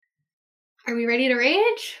Are we ready to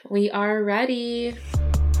rage? We are ready.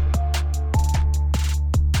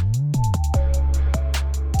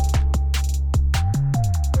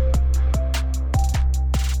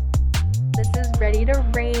 This is Ready to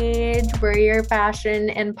Rage. We're your fashion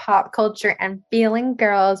and pop culture and feeling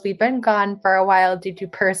girls. We've been gone for a while due to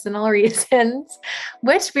personal reasons,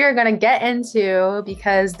 which we are going to get into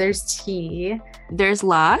because there's tea. There's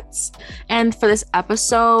lots. And for this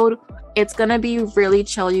episode, it's going to be really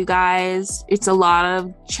chill, you guys. It's a lot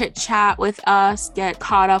of chit chat with us, get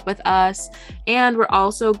caught up with us. And we're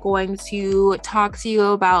also going to talk to you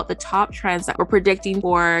about the top trends that we're predicting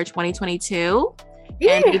for 2022.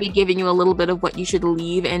 Yeah. And maybe giving you a little bit of what you should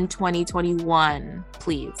leave in 2021,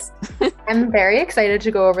 please. I'm very excited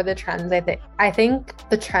to go over the trends. I think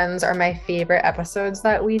the trends are my favorite episodes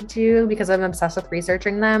that we do because I'm obsessed with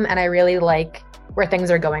researching them and I really like where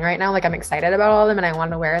things are going right now. Like I'm excited about all of them and I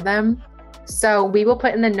want to wear them. So we will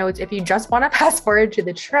put in the notes if you just want to fast forward to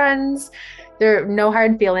the trends. There are no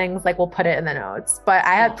hard feelings, like we'll put it in the notes. But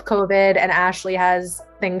I have COVID and Ashley has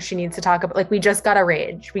things she needs to talk about. Like we just gotta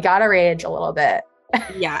rage. We gotta rage a little bit.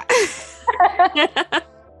 Yeah.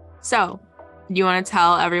 So, do you want to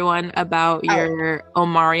tell everyone about your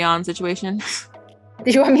Omicron situation?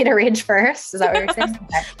 Do you want me to rage first? Is that what you're saying?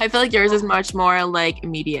 Okay. I feel like yours is much more like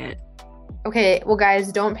immediate. Okay, well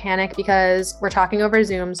guys, don't panic because we're talking over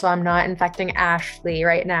Zoom, so I'm not infecting Ashley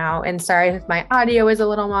right now. And sorry if my audio is a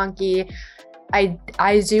little wonky.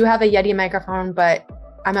 I do have a Yeti microphone, but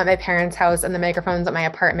I'm at my parents' house and the microphone's at my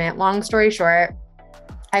apartment. Long story short,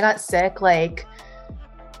 I got sick like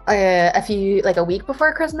a week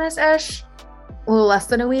before Christmas-ish, a little less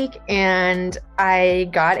than a week, and I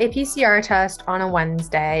got a PCR test on a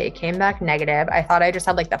Wednesday. It came back negative. I thought I just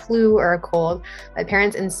had like the flu or a cold. My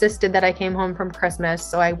parents insisted that I came home from Christmas,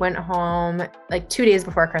 so I went home like 2 days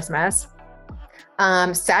before Christmas.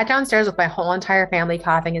 Sat downstairs with my whole entire family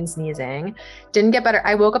coughing and sneezing. Didn't get better.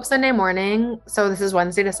 I woke up Sunday morning. So this is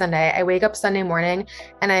Wednesday to Sunday. I wake up Sunday morning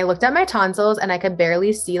and I looked at my tonsils and I could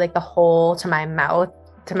barely see like the hole to my mouth,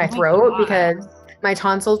 to my throat, because my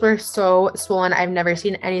tonsils were so swollen. I've never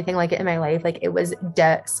seen anything like it in my life. Like it was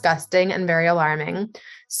disgusting and very alarming.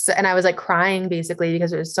 So, and I was like crying basically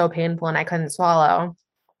because it was so painful and I couldn't swallow.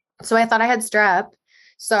 So I thought I had strep.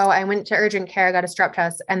 So I went to urgent care, got a strep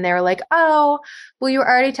test, and they were like, oh, well, you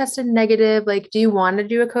already tested negative. Like, do you want to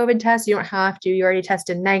do a COVID test? You don't have to. You already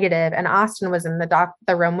tested negative. And Austin was in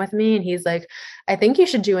the room with me, and he's like, I think you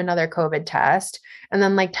should do another COVID test. And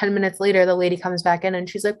then like 10 minutes later, the lady comes back in and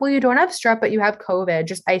she's like, well, you don't have strep, but you have COVID.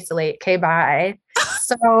 Just isolate. Okay, bye.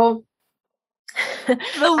 So the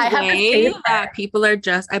way that people are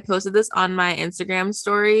I posted this on my Instagram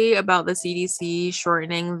story about the CDC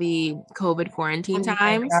shortening the COVID quarantine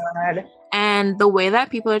times. And the way that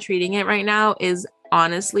people are treating it right now is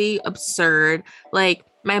honestly absurd. Like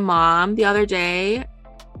my mom the other day,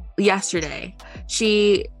 yesterday,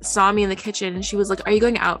 she saw me in the kitchen and she was like, are you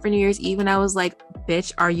going out for New Year's Eve? And I was like,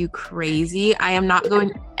 bitch, are you crazy? I am not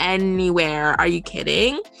going anywhere. Are you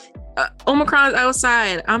kidding? Omicron is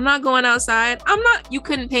outside. I'm not going outside. You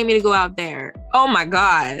couldn't pay me to go out there. Oh my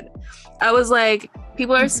God. I was like,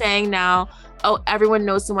 people are saying now, oh, everyone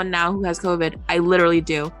knows someone now who has COVID. I literally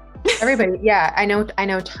do. Everybody. Yeah. I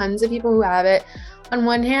know tons of people who have it. On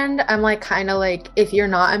one hand, I'm like, kind of like, if you're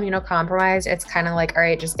not immunocompromised, it's kind of like, all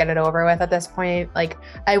right, just get it over with at this point. Like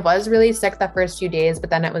I was really sick the first few days, but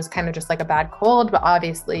then it was kind of just like a bad cold. But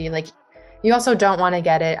obviously like, you also don't want to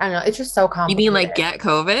get it. I don't know. It's just so complicated. You mean like get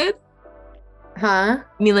COVID? Huh?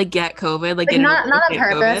 You mean like get COVID? Like not on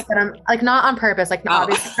purpose, but I'm like not on purpose. Like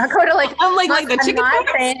obviously not go to like I'm like the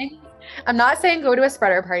chicken. I'm not saying go to a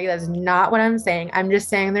spreader party. That's not what I'm saying. I'm just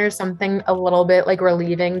saying there's something a little bit like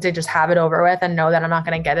relieving to just have it over with and know that I'm not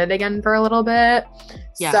going to get it again for a little bit.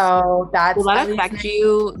 Yeah. So will that affect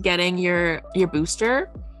you getting your booster?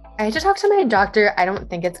 I had to talk to my doctor. I don't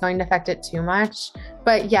think it's going to affect it too much.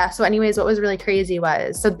 But yeah, so anyways, what was really crazy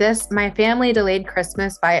was, my family delayed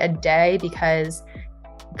Christmas by a day because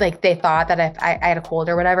like they thought that if I had a cold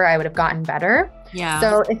or whatever, I would have gotten better. Yeah.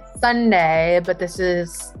 So it's Sunday, but this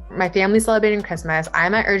is my family celebrating Christmas.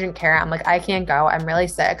 I'm at urgent care. I'm like, I can't go. I'm really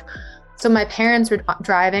sick. So my parents were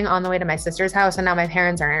driving on the way to my sister's house and now my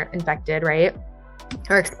parents are infected, right?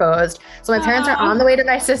 Or exposed. So my parents are on the way to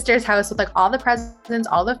my sister's house with like all the presents,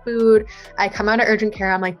 all the food. I come out of urgent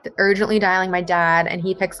care. I'm like urgently dialing my dad and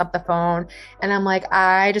he picks up the phone and I'm like,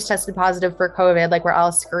 I just tested positive for COVID. Like we're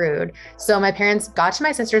all screwed. So my parents got to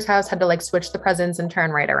my sister's house, had to like switch the presents and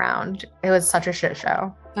turn right around. It was such a shit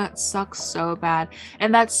show. That sucks so bad.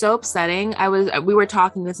 And that's so upsetting. We were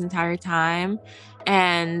talking this entire time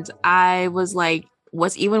and I was like,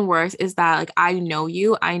 what's even worse is that like I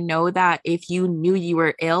know that if you knew you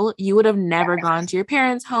were ill, you would have never gone to your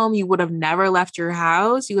parents' home, you would have never left your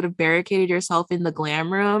house, you would have barricaded yourself in the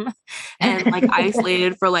glam room and like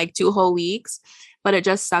isolated for like 2 whole weeks. But it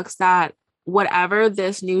just sucks that whatever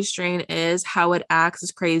this new strain is, how it acts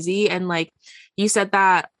is crazy. And like you said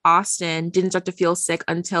that Austin didn't start to feel sick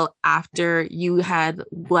until after you had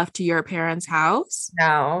left to your parents' house.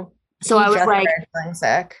 No. So I was like, feeling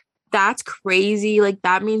sick. That's crazy. Like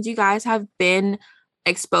that means you guys have been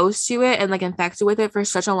exposed to it and like infected with it for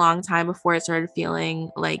such a long time before it started feeling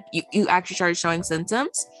like you actually started showing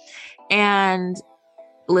symptoms. And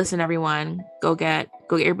listen, everyone, go get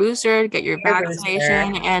your booster, get your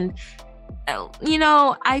vaccination. And you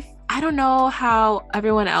know, I don't know how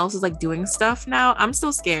everyone else is like doing stuff now. I'm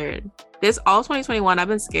still scared. This all 2021, I've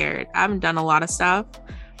been scared. I haven't done a lot of stuff.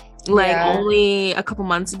 Like only a couple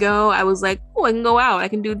months ago, I was like, oh, I can go out. I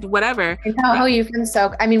can do whatever. How you've been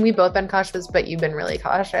we've both been cautious, but you've been really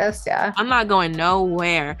cautious. Yeah. I'm not going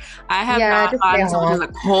nowhere. I have not gotten so much as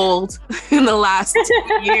a cold in the last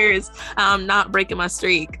 2 years. I'm not breaking my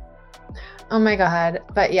streak. Oh my God.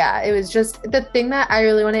 But yeah, it was just the thing that I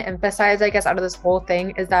really want to emphasize, I guess, out of this whole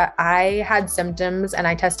thing is that I had symptoms and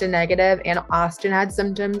I tested negative, and Austin had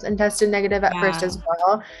symptoms and tested negative at first as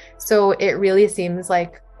well. So it really seems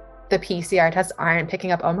like the PCR tests aren't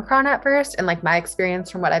picking up Omicron at first, and like my experience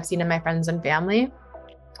from what I've seen in my friends and family.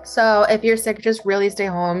 So if you're sick, just really stay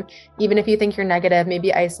home. Even if you think you're negative,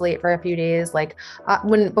 maybe isolate for a few days. Like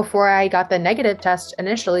before I got the negative test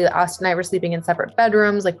initially, Austin and I were sleeping in separate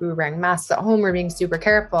bedrooms. Like we were wearing masks at home. We're being super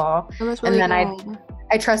careful. Really and then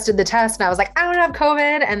I trusted the test and I was like, I don't have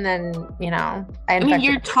COVID. And then, you know, I mean,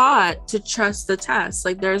 you're taught to trust the test.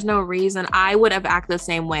 Like there's no reason I would have acted the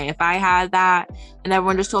same way. If I had that and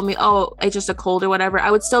everyone just told me, oh, it's just a cold or whatever, I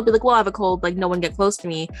would still be like, well, I have a cold. Like no one get close to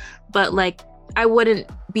me. But like, I wouldn't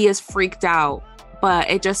be as freaked out, but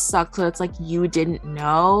it just sucked. So it's like you didn't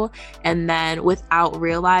know. And then without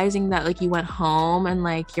realizing that like you went home and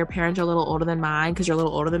like your parents are a little older than mine because you're a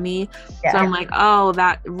little older than me. Yeah. So I'm like, oh,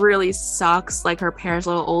 that really sucks. Like her parents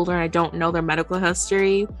are a little older and I don't know their medical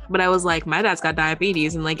history. But I was like, my dad's got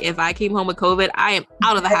diabetes. And like, if I came home with COVID, I am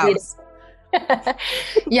out of the house.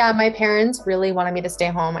 Yeah, my parents really wanted me to stay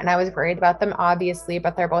home and I was worried about them, obviously,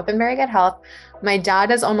 but they're both in very good health. My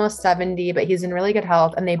dad is almost 70, but he's in really good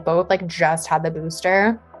health, and they both like just had the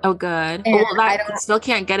booster. Oh, good. Well, I still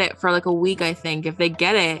can't get it for like a week, I think. If they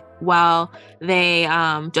get it while they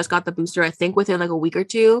just got the booster, I think within like a week or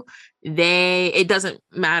two, it doesn't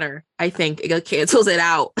matter. I think it cancels it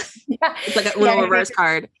out. Yeah. It's like a little reverse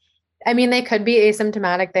card. I mean, they could be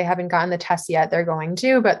asymptomatic. They haven't gotten the test yet. They're going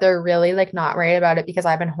to, but they're really like not worried about it because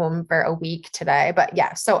I've been home for a week today. But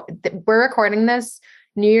yeah, so we're recording this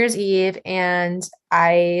New Year's Eve and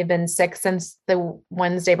I've been sick since the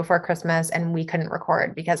Wednesday before Christmas and we couldn't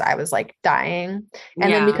record because I was like dying.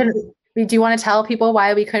 And then we couldn't. Do you want to tell people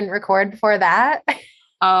why we couldn't record before that?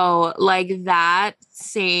 Oh, like that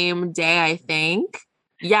same day, I think.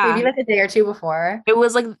 Yeah. Maybe like a day or two before. It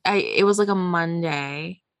was like a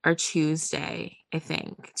Monday or Tuesday, I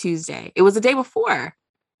think. Tuesday. It was the day before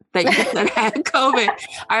that you said I had COVID.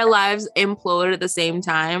 Our lives imploded at the same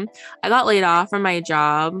time. I got laid off from my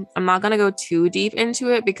job. I'm not going to go too deep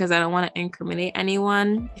into it because I don't want to incriminate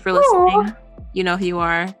anyone. If you're listening, you know who you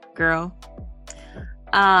are, girl.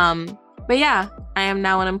 But yeah, I am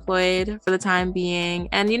now unemployed for the time being.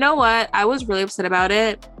 And you know what? I was really upset about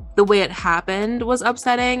it. The way it happened was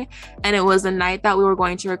upsetting. And it was the night that we were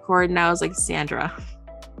going to record. And I was like, Sandra,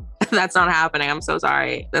 that's not happening. I'm so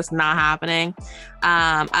sorry. That's not happening.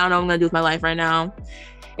 I don't know what I'm going to do with my life right now.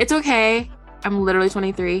 It's okay. I'm literally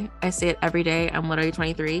 23. I say it every day. I'm literally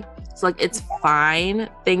 23. So like, it's fine.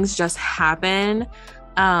 Things just happen.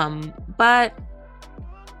 But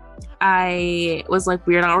I was like,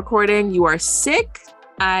 we're not recording. You are sick.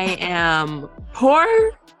 I am poor.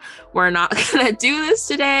 We're not going to do this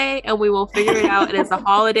today and we will figure it out. It is the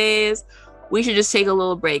holidays. We should just take a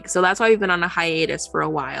little break. So that's why we've been on a hiatus for a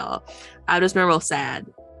while. I've just been real sad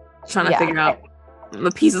trying to figure out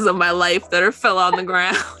the pieces of my life that fell on the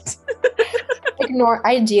ground.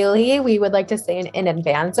 Ideally, we would like to say in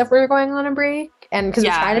advance if we're going on a break. And because we're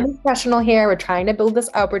trying to be professional here, we're trying to build this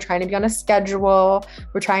up, we're trying to be on a schedule,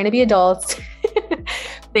 we're trying to be adults.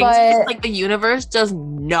 Just like the universe does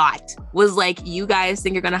not. Was like, you guys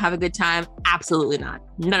think you're going to have a good time? Absolutely not.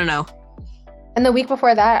 No. And the week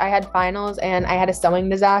before that, I had finals and I had a sewing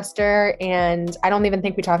disaster. And I don't even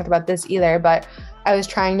think we talked about this either, but I was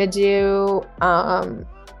trying to do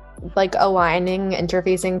like aligning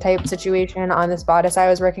interfacing type situation on this bodice I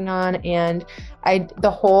was working on, and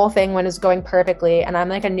the whole thing was going perfectly, and I'm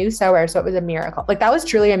like a new sewer, so it was a miracle. Like that was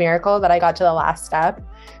truly a miracle that I got to the last step.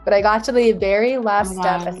 But I got to the very last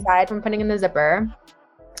step aside from putting in the zipper,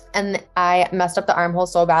 and I messed up the armhole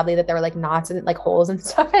so badly that there were like knots and like holes and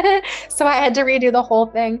stuff in it. So I had to redo the whole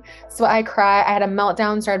thing. So I had a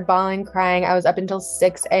meltdown, started bawling, crying. I was up until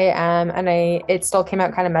 6 a.m. and it still came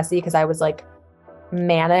out kind of messy because I was like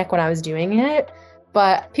manic when I was doing it.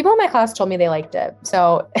 But people in my class told me they liked it.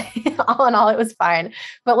 So all in all, it was fine.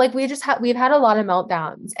 But like we've had a lot of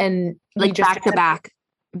meltdowns, and like back to back.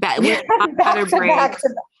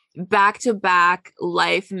 Back to back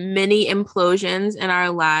life mini implosions in our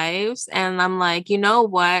lives. And I'm like, you know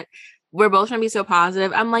what? We're both trying to be so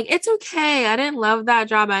positive. I'm like, it's okay. I didn't love that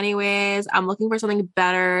job anyways. I'm looking for something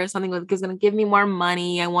better, something that's going to give me more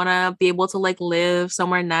money. I want to be able to like live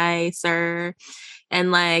somewhere nicer.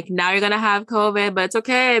 And like, now you're going to have COVID, but it's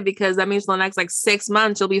okay because that means for the next like 6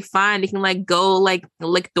 months, you'll be fine. You can like go like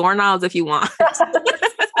lick doorknobs if you want.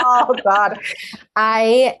 Oh God.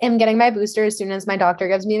 I am getting my booster as soon as my doctor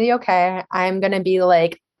gives me the okay. I'm going to be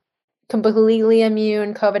like completely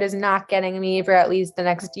immune. COVID is not getting me for at least the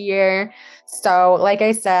next year. So like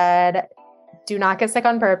I said, do not get sick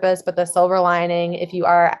on purpose, but the silver lining, if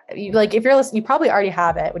you're listening, you probably already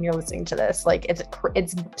have it when you're listening to this, like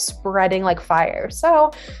it's spreading like fire.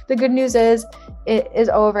 So the good news is it is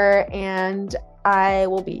over, and I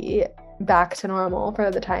will be back to normal for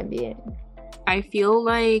the time being. I feel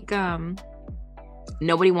like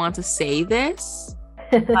nobody wants to say this,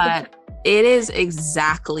 but it is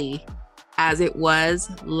exactly as it was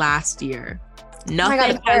last year.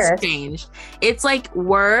 Nothing has changed. It's like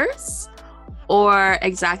worse or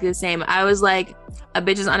exactly the same. I was like, a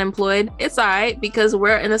bitch is unemployed. It's all right because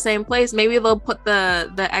we're in the same place. Maybe they'll put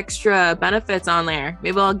the extra benefits on there.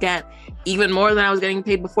 Maybe I'll get even more than I was getting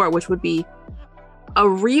paid before, which would be a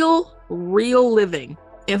real living.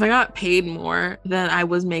 If I got paid more than I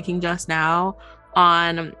was making just now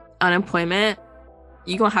on unemployment,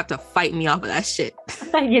 you're gonna have to fight me off of that shit.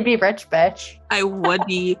 You'd be rich, bitch. I would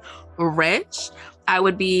be rich. I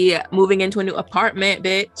would be moving into a new apartment,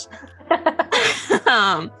 bitch.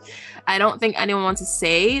 I don't think anyone wants to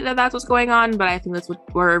say that that's what's going on, but I think that's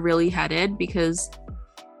what we're really headed because,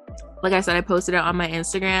 like I said, I posted it on my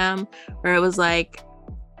Instagram where it was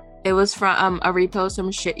from a repost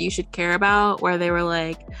from Shit You Should Care About, where they were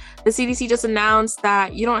like, the CDC just announced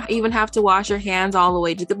that you don't even have to wash your hands all the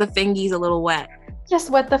way. Just get the fingies a little wet. Just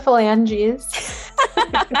wet the phalanges.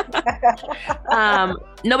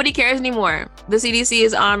 Nobody cares anymore. The CDC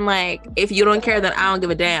is on like, if you don't care, then I don't give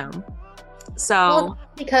a damn. So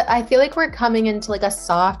because I feel like we're coming into like a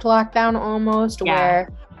soft lockdown almost,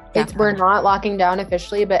 where we're not locking down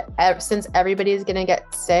officially, but since everybody's gonna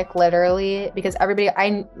get sick, literally, because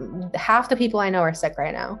half the people I know are sick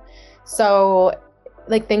right now. So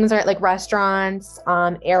like things are like restaurants,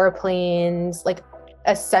 airplanes, like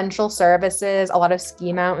essential services, a lot of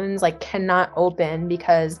ski mountains like cannot open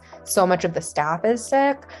because so much of the staff is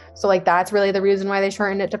sick. So like that's really the reason why they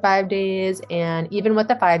shortened it to 5 days. And even with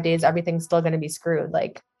the 5 days, everything's still going to be screwed.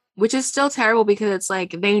 Like, which is still terrible because it's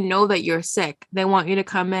like they know that you're sick. They want you to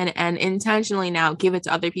come in and intentionally now give it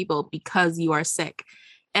to other people because you are sick.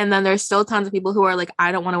 And then there's still tons of people who are like,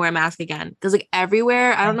 I don't want to wear a mask again. Because like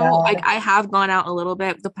everywhere, I don't know, like I have gone out a little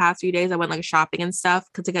bit the past few days. I went like shopping and stuff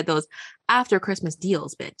because to get those after Christmas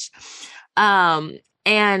deals, bitch.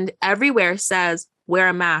 And everywhere says wear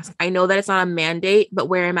a mask. I know that it's not a mandate, but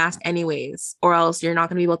wear a mask anyways, or else you're not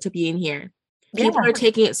going to be able to be in here. People are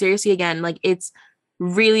taking it seriously again. Like it's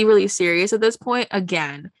really, really serious at this point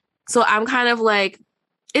again. So I'm kind of like,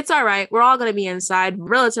 it's all right. We're all going to be inside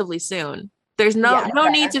relatively soon. There's no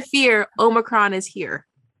need to fear. Omicron is here.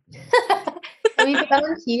 We put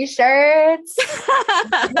on t-shirts.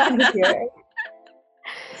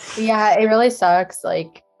 Yeah, it really sucks.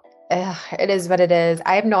 Like, it is what it is.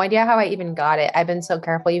 I have no idea how I even got it. I've been so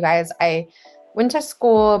careful, you guys. I went to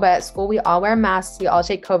school, but at school we all wear masks. We all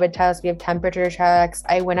take COVID tests. We have temperature checks.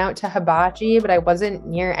 I went out to hibachi, but I wasn't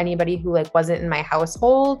near anybody who like wasn't in my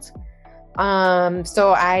household.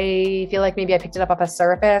 So I feel like maybe I picked it up off a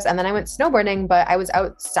surface, and then I went snowboarding, but I was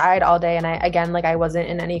outside all day, and I wasn't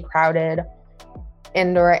in any crowded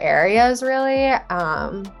indoor areas really.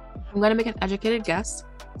 I'm gonna make an educated guess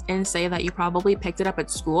and say that you probably picked it up at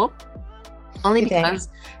school, only because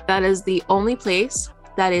that is the only place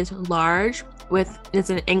that is large it's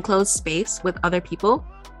an enclosed space with other people,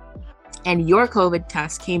 and your COVID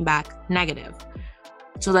test came back negative.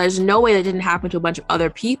 So there's no way that didn't happen to a bunch of other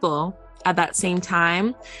people at that same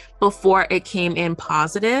time before it came in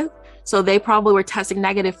positive. So they probably were testing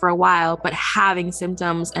negative for a while, but having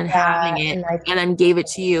symptoms and having it, and then gave it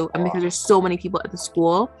to you. And because there's so many people at the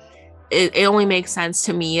school, it only makes sense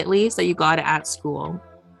to me, at least, that you got it at school.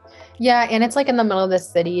 Yeah, and it's like in the middle of the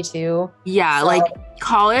city too. Yeah, so. Like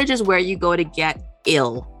college is where you go to get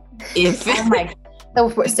ill. If oh my, the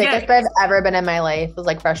sickest I've ever been in my life was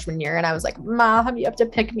like freshman year, and I was like, "Mom, you have to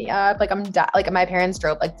pick me up." Like like my parents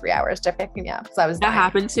drove like 3 hours to pick me up because I was. That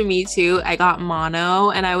happened to me too. I got mono,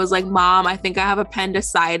 and I was like, "Mom, I think I have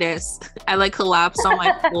appendicitis." I like collapsed on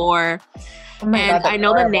my floor. Oh my God, I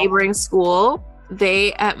know horrible. The neighboring school,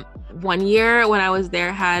 they at 1 year when I was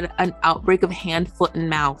there had an outbreak of hand, foot, and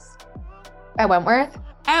mouth. At Wentworth?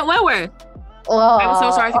 At Wentworth. Oh. I'm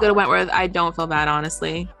so sorry if you go to Wentworth. I don't feel bad,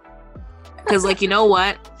 honestly. Because, like, you know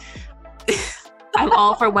what? I'm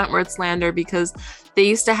all for Wentworth slander because they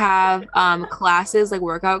used to have classes, like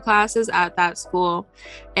workout classes at that school.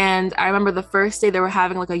 And I remember the first day they were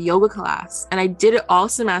having like a yoga class. And I did it all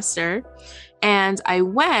semester. And I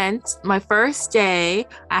went, my first day,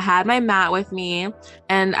 I had my mat with me.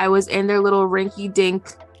 And I was in their little rinky-dink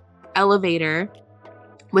elevator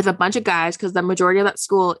with a bunch of guys because the majority of that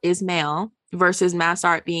school is male versus Mass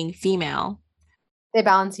Art being female. They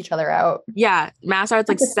balance each other out. Yeah. Mass Art's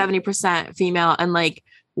like 70% female and like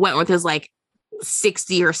Wentworth is like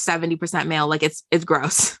 60 or 70% male. Like it's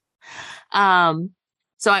gross. So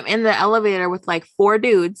I'm in the elevator with like 4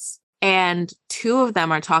 dudes and 2 of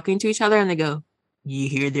them are talking to each other and they go, "You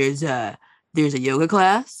hear there's a yoga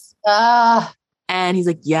class?" And he's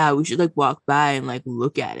like, "Yeah, we should like walk by and like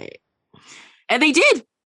look at it." And they did.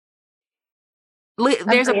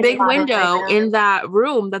 There's a big window in that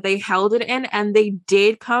room that they held it in and they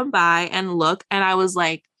did come by and look. And I was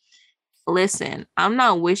like, listen, I'm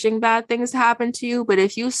not wishing bad things to happen to you, but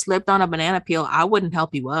if you slipped on a banana peel, I wouldn't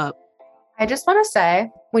help you up. I just want to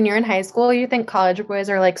say, when you're in high school, you think college boys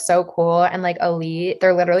are like so cool and like elite.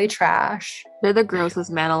 They're literally trash. They're the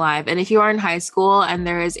grossest men alive. And if you are in high school and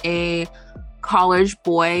there is a college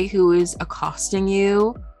boy who is accosting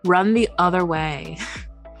you, run the other way.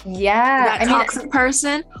 Yeah. That toxic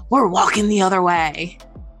person, we're walking the other way.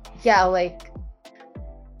 Yeah, like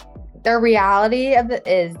the reality of it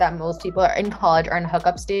is that most people are in college are in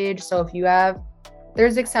hookup stage. So if you have,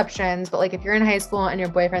 there's exceptions, but like if you're in high school and your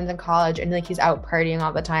boyfriend's in college and like he's out partying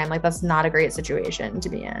all the time, like that's not a great situation to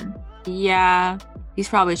be in. Yeah, he's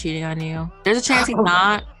probably cheating on you. There's a chance he's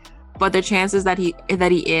not, but the chances that he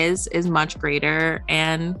is much greater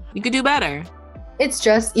and you could do better. It's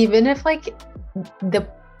just, even if like the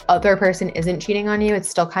other person isn't cheating on you, it's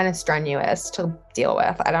still kind of strenuous to deal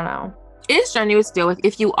with. I don't know. It is strenuous to deal with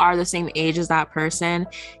if you are the same age as that person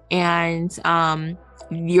and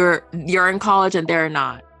you're in college and they're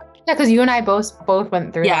not. Yeah, because you and I both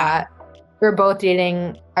went through that. We're both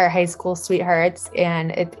dating our high school sweethearts,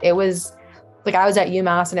 and it was like I was at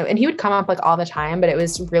UMass and he would come up like all the time, but it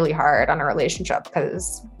was really hard on a relationship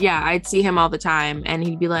because I'd see him all the time and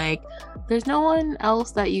he'd be like, "There's no one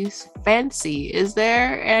else that you fancy, is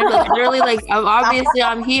there?" And like, literally, like, obviously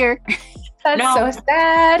I'm here. That's so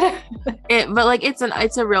sad. But like, it's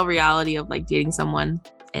a real reality of like dating someone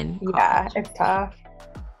in college. Yeah, it's tough.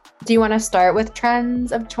 Do you want to start with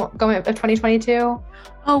trends of 2022?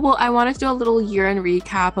 Oh, well, I wanted to do a little year-end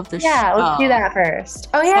recap of the show. Yeah, let's do that first.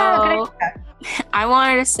 Oh, yeah. So, I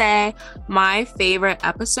wanted to say my favorite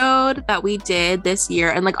episode that we did this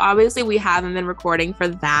year. And like, obviously we haven't been recording for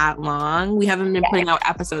that long. We haven't been putting out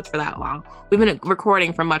episodes for that long. We've been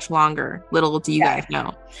recording for much longer. Little do you guys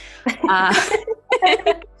know.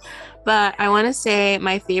 But I want to say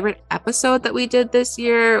my favorite episode that we did this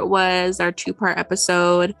year was our 2-part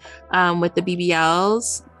episode with the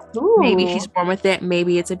BBLs. Ooh. Maybe she's born with it.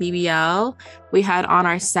 Maybe it's a BBL. We had on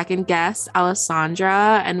our second guest,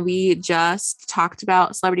 Alessandra, and we just talked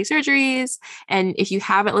about celebrity surgeries. And if you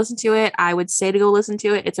haven't listened to it, I would say to go listen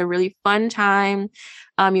to it. It's a really fun time.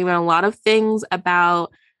 You learn a lot of things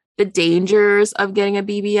about the dangers of getting a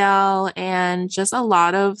BBL and just a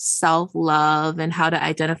lot of self-love and how to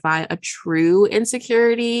identify a true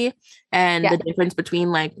insecurity and the difference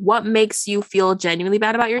between like what makes you feel genuinely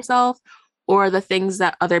bad about yourself or the things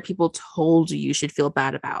that other people told you should feel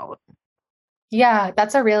bad about. Yeah,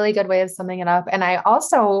 that's a really good way of summing it up. And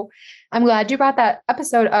I'm glad you brought that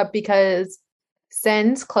episode up because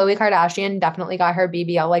since Khloe Kardashian definitely got her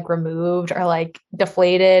BBL like removed or like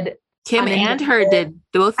deflated, Kim and her did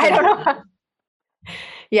both. I don't know.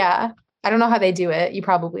 Yeah. I don't know how they do it. You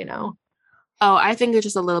probably know. Oh, I think it's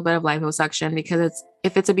just a little bit of liposuction because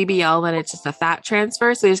if it's a BBL, then it's just a fat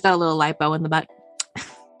transfer. So you just got a little lipo in the butt.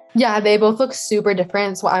 Yeah, they both look super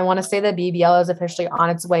different. So I want to say the BBL is officially on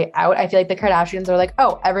its way out. I feel like the Kardashians are like,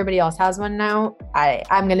 oh, everybody else has one now.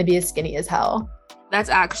 I'm gonna be as skinny as hell. That's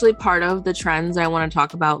actually part of the trends I want to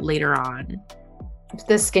talk about later on.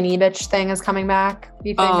 The skinny bitch thing is coming back,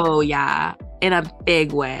 you think? Oh yeah, in a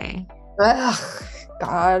big way. Ugh,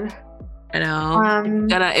 God. I know.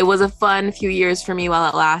 It was a fun few years for me while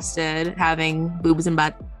it lasted, having boobs and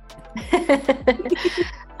butt.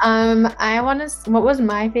 What was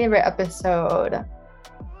my favorite episode?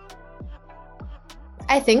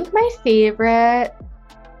 I think my favorite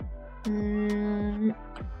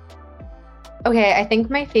I think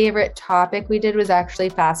my favorite topic we did was actually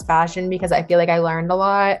fast fashion because I feel like I learned a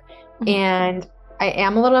lot. Mm-hmm. And I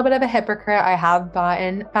am a little bit of a hypocrite. I have bought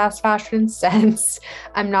in fast fashion since.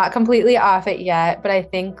 I'm not completely off it yet, but I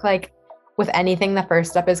think like with anything, the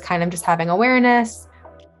first step is kind of just having awareness.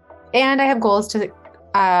 And I have goals to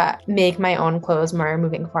make my own clothes more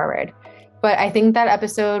moving forward. But I think that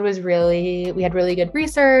episode was we had really good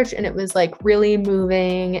research and it was like really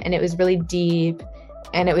moving and it was really deep.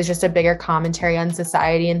 And it was just a bigger commentary on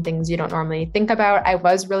society and things you don't normally think about. I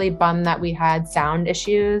was really bummed that we had sound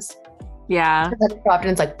issues. Yeah. And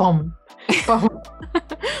it's like, boom, boom.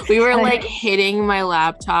 We were like hitting my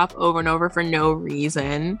laptop over and over for no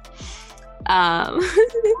reason.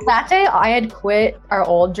 That day I had quit our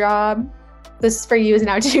old job. This is for you is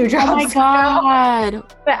now 2 jobs. Oh my God.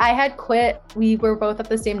 But I had quit. We were both at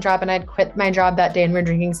the same job and I'd quit my job that day and we're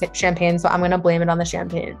drinking champagne. So I'm going to blame it on the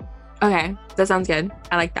champagne. Okay, that sounds good.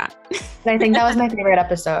 I like that. I think that was my favorite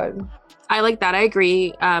episode. I like that. I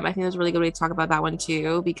agree. I think that's a really good way to talk about that one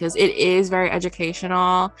too, because it is very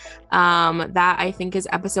educational. That I think is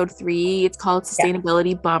episode 3. It's called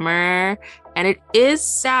Sustainability Bummer. And it is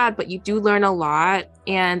sad, but you do learn a lot.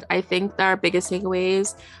 And I think that our biggest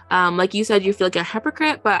takeaways, like you said, you feel like a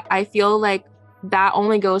hypocrite, but I feel like that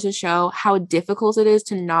only goes to show how difficult it is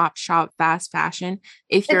to not shop fast fashion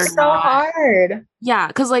if you're it's so hard. Yeah,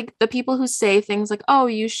 because like the people who say things like, oh,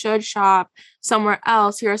 you should shop somewhere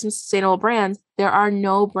else, here are some sustainable brands. There are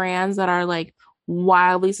no brands that are like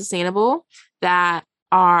wildly sustainable that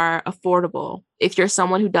are affordable. If you're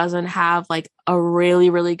someone who doesn't have like a really,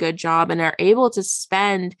 really good job and are able to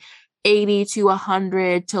spend 80 to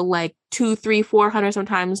 100 to like 200, 300, 400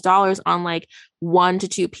 sometimes dollars on like 1 to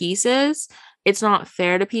 2 pieces, it's not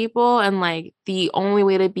fair to people. And like the only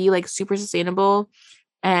way to be like super sustainable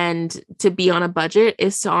and to be on a budget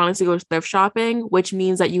is to honestly go thrift shopping, which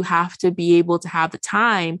means that you have to be able to have the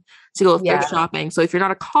time to go thrift shopping. So if you're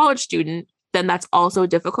not a college student, then that's also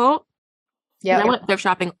difficult. Yeah, I went thrift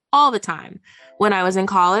shopping all the time when I was in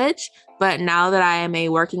college, but now that I am a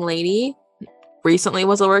working lady, recently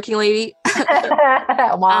was a working lady,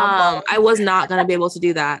 I was not going to be able to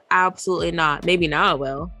do that. Absolutely not. Maybe now I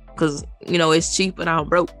will, because you know it's cheap and I'm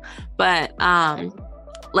broke. But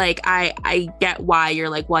like I get why you're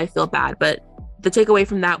like, well, I feel bad, but the takeaway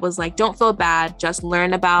from that was like, don't feel bad, just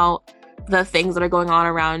learn about the things that are going on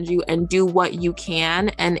around you and do what you can.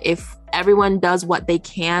 And if everyone does what they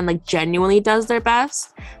can, like genuinely does their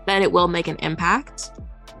best, then it will make an impact.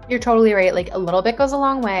 You're totally right. Like a little bit goes a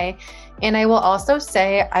long way. And I will also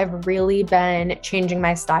say I've really been changing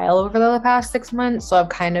my style over the past 6 months. So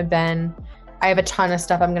I have a ton of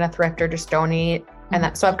stuff I'm going to thrift or just donate.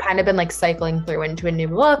 And so I've kind of been like cycling through into a new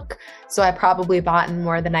look. So I probably bought in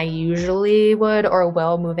more than I usually would or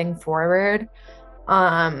will moving forward.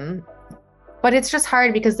 But it's just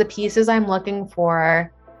hard because the pieces I'm looking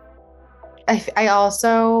for,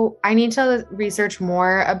 I need to research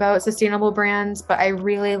more about sustainable brands, but I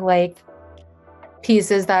really like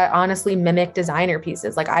pieces that honestly mimic designer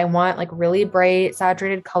pieces. Like I want like really bright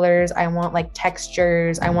saturated colors. I want like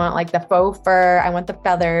textures. I want like the faux fur. I want the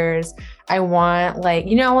feathers. I want like,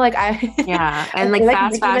 you know, like yeah. And like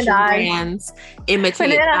fast fashion brands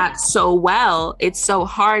imitate that so well. It's so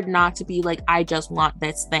hard not to be like, I just want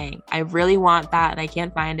this thing. I really want that and I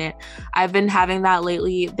can't find it. I've been having that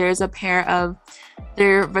lately. There's a pair of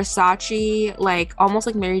they're Versace, like almost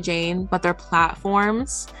like Mary Jane, but they're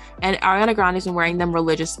platforms. And Ariana Grande's been wearing them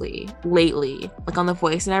religiously lately, like on The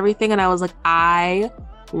Voice and everything. And I was like, I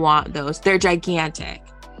want those. They're gigantic.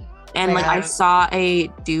 And like I saw a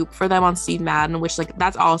dupe for them on Steve Madden, which like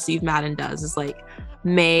that's all Steve Madden does is like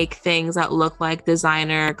make things that look like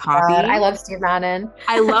designer copy. I love Steve Madden.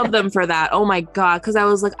 I love them for that. Oh my God. Cause I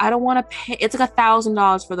was like, I don't want to pay. It's like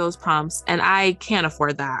 $1,000 for those pumps and I can't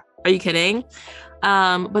afford that. Are you kidding?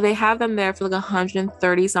 But they have them there for like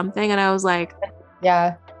 130 something. And I was like,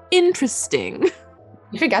 yeah, interesting.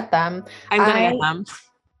 You should get them. I'm gonna get them.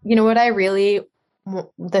 You know what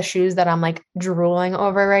the shoes that I'm like drooling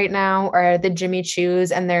over right now are the Jimmy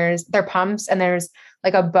Choos, and they're pumps, and there's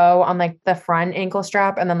like a bow on like the front ankle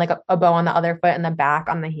strap and then like a bow on the other foot and the back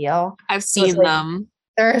on the heel. I've seen them.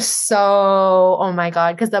 They're so, oh my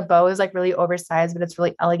God, because the bow is like really oversized, but it's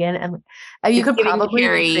really elegant. And you could probably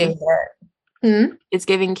recreate it. It's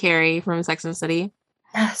giving Carrie from Sex and the City.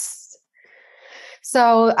 Yes.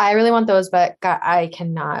 So I really want those, but I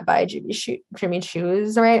cannot buy Jimmy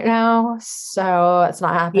shoes right now. So it's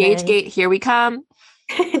not happening. DHgate, here we come.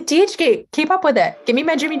 DHgate, keep up with it. Give me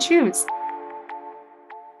my Jimmy shoes.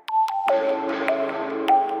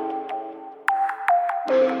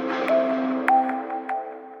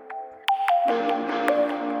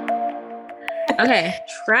 Okay,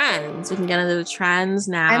 trends. We can get into the trends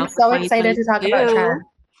now. I'm so excited to talk about trends.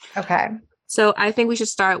 Okay. So I think we should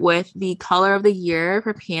start with the color of the year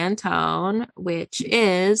for Pantone, which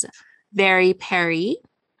is Very Perry.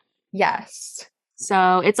 Yes.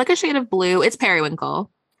 So it's like a shade of blue. It's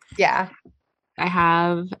periwinkle. Yeah. I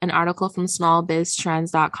have an article from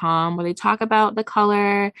smallbiztrends.com where they talk about the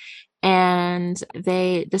color and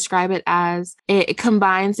they describe it as it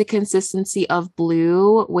combines the consistency of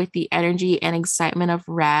blue with the energy and excitement of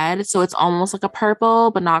red. So it's almost like a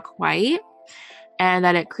purple, but not quite. And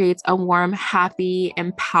that it creates a warm, happy,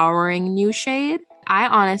 empowering new shade. I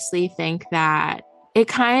honestly think that it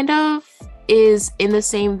kind of is in the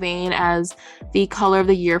same vein as the color of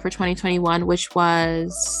the year for 2021, which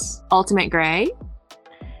was Ultimate Gray.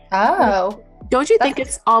 Oh. Don't you think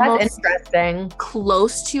it's almost interesting,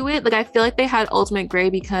 close to it? Like, I feel like they had Ultimate Gray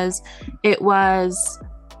because it was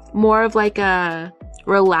more of like a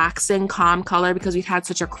relaxing, calm color because we've had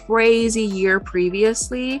such a crazy year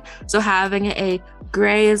previously. So having a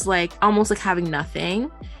gray is like almost like having nothing.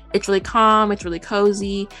 It's really calm. It's really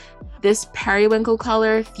cozy. This periwinkle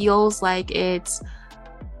color feels like it's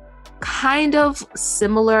kind of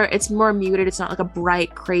similar. It's more muted. It's not like a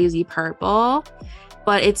bright, crazy purple,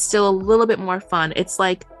 but it's still a little bit more fun. It's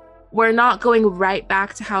like we're not going right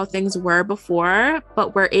back to how things were before,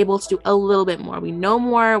 but we're able to do a little bit more. We know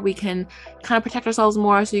more. We can kind of protect ourselves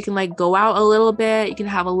more. So you can like go out a little bit. You can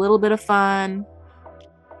have a little bit of fun.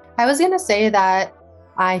 I was going to say that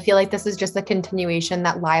I feel like this is just a continuation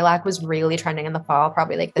that lilac was really trending in the fall,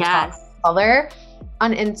 probably like the top color.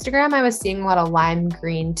 On Instagram, I was seeing a lot of lime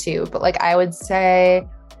green too, but like I would say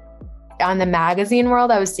on the magazine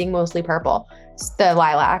world, I was seeing mostly purple, the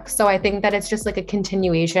lilac. So I think that it's just like a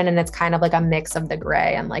continuation and it's kind of like a mix of the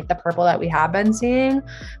gray and like the purple that we have been seeing.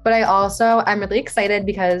 But I'm really excited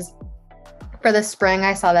because for the spring,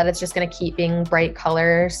 I saw that it's just going to keep being bright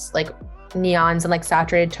colors, like neons and like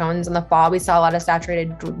saturated tones. In the fall, we saw a lot of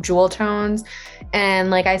saturated jewel tones. And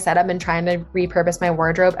like I said, I've been trying to repurpose my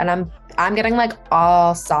wardrobe and I'm getting like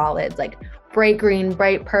all solids, like bright green,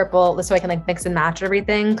 bright purple, so I can like mix and match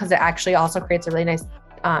everything because it actually also creates a really nice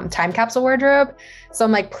time capsule wardrobe. So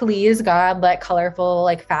I'm like, please God, let colorful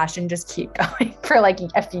like fashion just keep going for like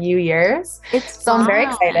a few years. I'm very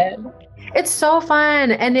excited. It's so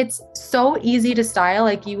fun and it's so easy to style.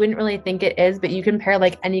 Like you wouldn't really think it is, but you can pair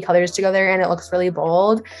like any colors together and it looks really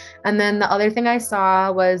bold. And then the other thing I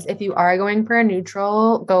saw was if you are going for a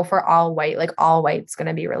neutral, go for all white. Like all white's going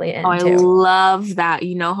to be really in too. I love that.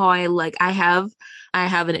 You know how I have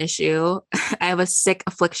an issue. I have a sick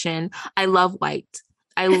affliction. I love white.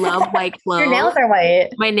 I love white clothes. Your nails are white.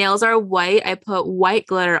 My nails are white. I put white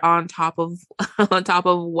glitter on top of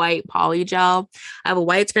white poly gel. I have a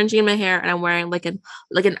white scrunchie in my hair, and I'm wearing like an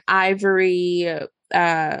ivory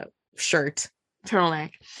shirt,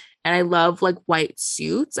 turtleneck. And I love like white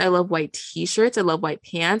suits. I love white t-shirts. I love white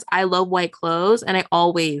pants. I love white clothes, and I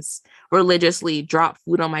always religiously drop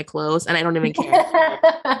food on my clothes, and I don't even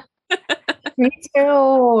care. Me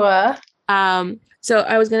too. So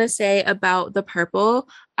I was going to say about the purple,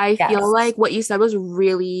 I feel like what you said was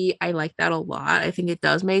really, I like that a lot. I think it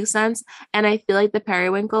does make sense. And I feel like the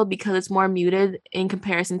periwinkle, because it's more muted in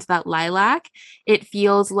comparison to that lilac, it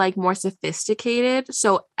feels like more sophisticated.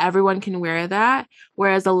 So everyone can wear that.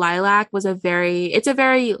 Whereas the lilac was it's a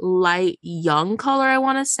very light, young color, I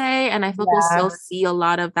want to say. And I feel like we'll still see a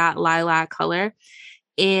lot of that lilac color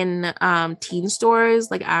in teen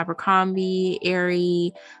stores like Abercrombie,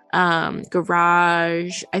 Aerie,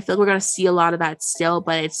 Garage. I feel like we're gonna see a lot of that still,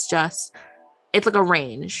 but it's like a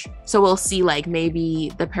range. So we'll see like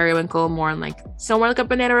maybe the periwinkle more in like somewhere like a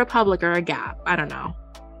Banana Republic or a Gap. I don't know.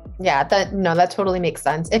 Yeah, that totally makes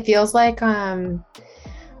sense. It feels like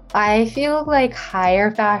I feel like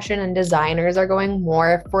higher fashion and designers are going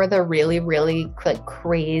more for the really, really like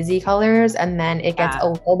crazy colors, and then it gets a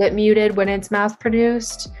little bit muted when it's mass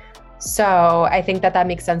produced. So I think that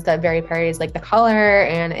makes sense that Very Perry is like the color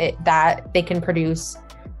and that they can produce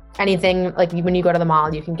anything. Like when you go to the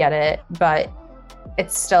mall, you can get it, but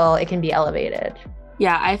it can be elevated.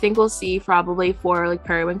 Yeah, I think we'll see probably for like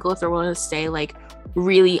periwinkle if they're willing to stay like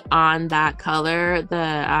really on that color.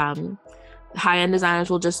 The high-end designers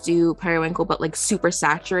will just do periwinkle but like super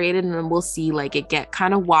saturated, and then we'll see like it get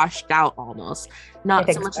kind of washed out almost.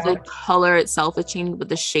 Not so much the color itself is changing, but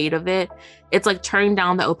the shade of it. It's like turning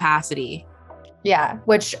down the opacity. Yeah,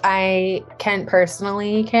 which I can't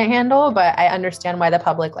handle, but I understand why the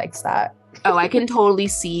public likes that. Oh, I can totally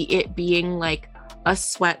see it being like a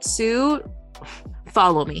sweatsuit.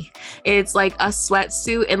 Follow me. It's like a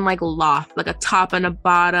sweatsuit in like loft, like a top and a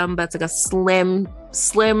bottom, but it's like a slim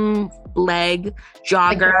leg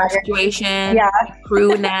jogger like situation,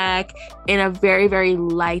 crew neck in a very, very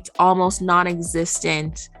light, almost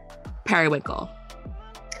non-existent periwinkle.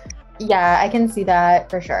 Yeah, I can see that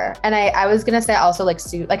for sure. And I was gonna say also like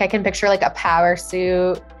suit, like I can picture like a power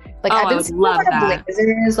suit. Like I've been seeing a lot of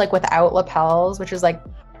blazers like without lapels, which is like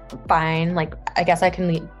fine. Like I guess I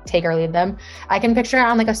can take or leave them. I can picture it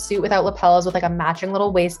on like a suit without lapels with like a matching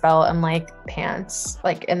little waist belt and like pants,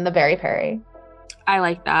 like in the very peri. I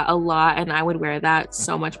like that a lot, and I would wear that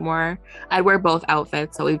so much more. I'd wear both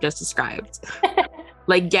outfits that we've just described.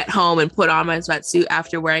 Like get home and put on my sweatsuit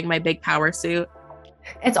after wearing my big power suit.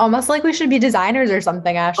 It's almost like we should be designers or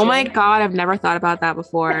something, Ashley. Oh my God, I've never thought about that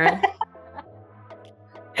before.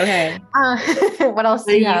 Okay. What else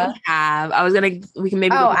do you have? We can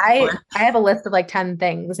maybe. I have a list of like 10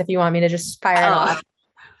 things if you want me to just fire it off.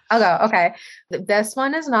 I'll go. Okay. This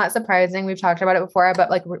one is not surprising. We've talked about it before, but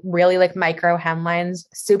like really like micro hemlines,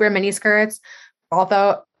 super mini skirts,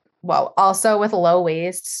 also with low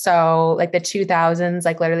waist. So like the 2000s,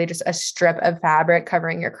 like literally just a strip of fabric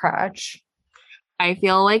covering your crotch. I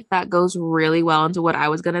feel like that goes really well into what I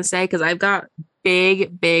was going to say, because I've got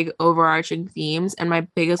big overarching themes, and my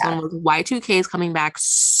biggest one was Y2K is coming back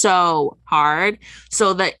so hard.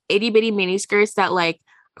 So the itty bitty mini skirts that like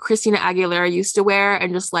Christina Aguilera used to wear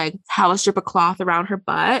and just like have a strip of cloth around her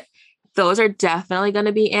butt, those are definitely going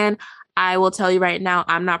to be in. I will tell you right now,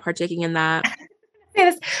 I'm not partaking in that.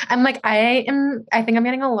 I'm like, I think I'm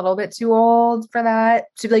getting a little bit too old for that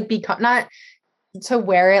to like be not to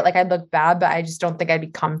wear it. Like I'd look bad, but I just don't think I'd be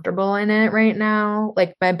comfortable in it right now.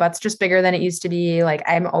 Like my butt's just bigger than it used to be. Like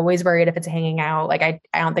I'm always worried if it's hanging out. Like I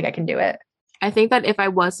don't think I can do it. I think that if I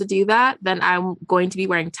was to do that, then I'm going to be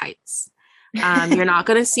wearing tights. You're not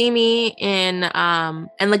going to see me in, and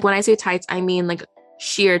like when I say tights, I mean like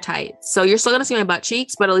sheer tights. So you're still going to see my butt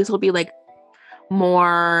cheeks, but at least it'll be like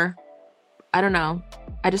more, I don't know.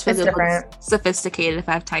 I just feel like sophisticated if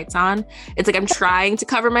I have tights on. It's like I'm trying to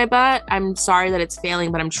cover my butt. I'm sorry that it's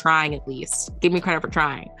failing, but I'm trying at least. Give me credit for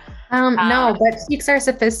trying. No, butt cheeks are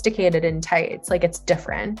sophisticated in tights. Like it's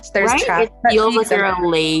different. There's right? It feels like you're a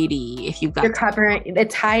lady if you've got. You're covering.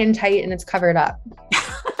 It's high and tight and it's covered up.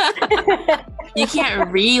 You can't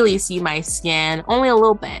really see my skin, only a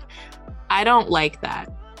little bit. I don't like that.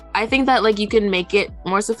 I think that like you can make it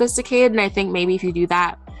more sophisticated, and I think maybe if you do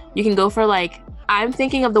that, you can go for like, I'm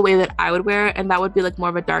thinking of the way that I would wear it, and that would be like more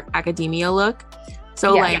of a dark academia look.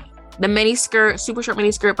 So the mini skirt, super short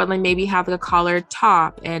mini skirt, but like maybe have like a collared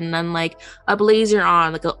top and then like a blazer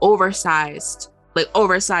on, like an oversized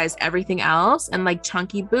everything else, and like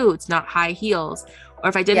chunky boots, not high heels. Or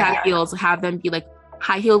if I did have heels, have them be like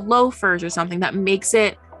high heel loafers or something that brings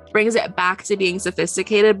it back to being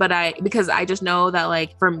sophisticated. But because I just know that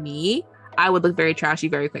like for me, I would look very trashy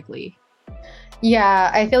very quickly. Yeah,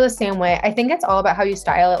 I feel the same way. I think it's all about how you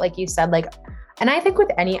style it, like you said, like, and I think with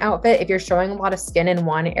any outfit, if you're showing a lot of skin in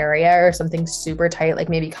one area or something super tight, like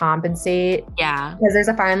maybe compensate. Yeah. Because there's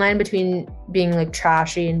a fine line between being like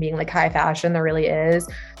trashy and being like high fashion. There really is.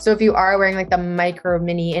 So if you are wearing like the micro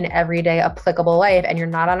mini in everyday applicable life and you're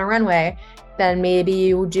not on a runway, then maybe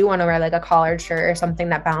you do want to wear like a collared shirt or something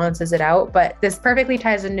that balances it out. But this perfectly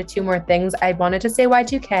ties into two more things. I wanted to say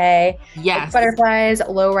Y2K, yes, like butterflies,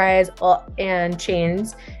 low rise, and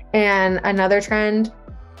chains. And another trend,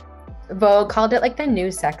 Vogue called it like the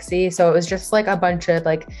new sexy. So it was just like a bunch of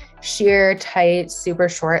like sheer, tight, super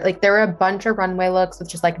short. Like there were a bunch of runway looks with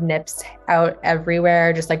just like nips out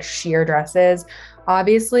everywhere, just like sheer dresses.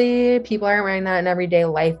 Obviously, people aren't wearing that in everyday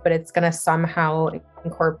life, but it's going to somehow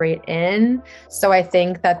incorporate in. So I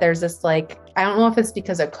think that there's this like, I don't know if it's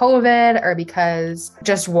because of COVID or because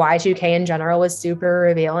just Y2K in general was super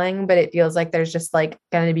revealing, but it feels like there's just like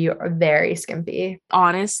going to be very skimpy.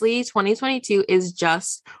 Honestly, 2022 is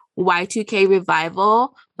just Y2K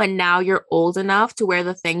revival, but now you're old enough to wear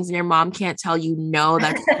the things and your mom can't tell you no,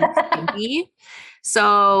 that's skimpy.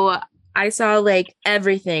 So I saw like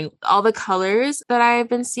everything, all the colors that I've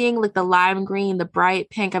been seeing, like the lime green, the bright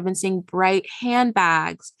pink. I've been seeing bright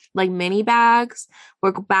handbags, like mini bags.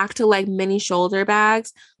 We're back to like mini shoulder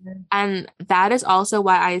bags. And that is also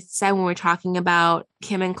why I said when we're talking about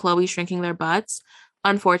Kim and Chloe shrinking their butts,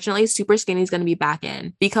 unfortunately, super skinny is going to be back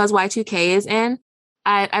in because Y2K is in.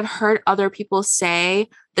 I've heard other people say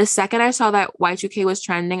the second I saw that Y2K was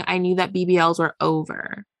trending, I knew that BBLs were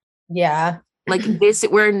over. Yeah. Like this,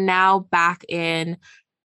 we're now back in.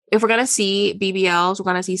 If we're going to see BBLs, we're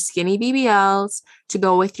going to see skinny BBLs to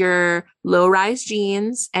go with your low rise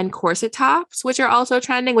jeans and corset tops, which are also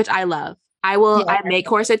trending, which I love. I make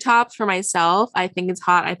corset tops for myself. I think it's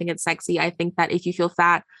hot. I think it's sexy. I think that if you feel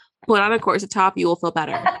fat, put on a corset top, you will feel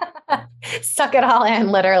better. Suck it all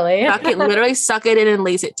in, literally. Literally suck it in and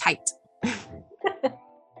lace it tight.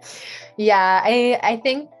 Yeah, I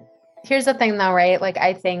think here's the thing though, right? Like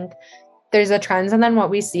I think there's a trends and then what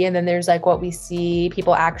we see, and then there's like what we see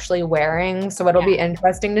people actually wearing. So it'll be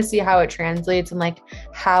interesting to see how it translates and like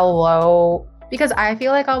how low, because I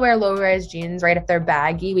feel like I'll wear low rise jeans, right? If they're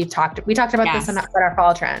baggy. We talked about this in our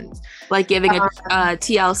fall trends. Like giving a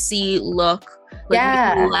TLC look.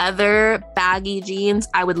 Like leather baggy jeans.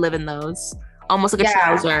 I would live in those. Almost like a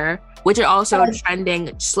trouser, which are also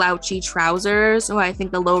trending slouchy trousers. So I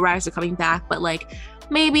think the low rise are coming back, but like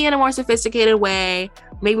maybe in a more sophisticated way.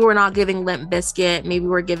 Maybe we're not giving Limp Bizkit. Maybe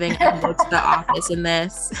we're giving to the office in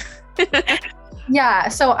this. Yeah.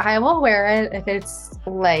 So I will wear it if it's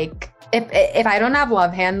like, if I don't have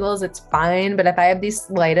love handles, it's fine. But if I have the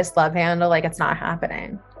slightest love handle, like it's not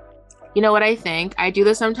happening. You know what I think? I do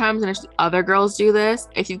this sometimes, and other girls do this.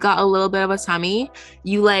 If you've got a little bit of a tummy,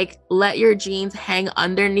 you like let your jeans hang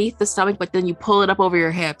underneath the stomach, but then you pull it up over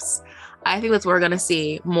your hips. I think that's what we're going to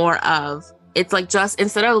see more of. It's like just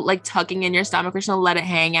instead of like tucking in your stomach, we're just gonna let it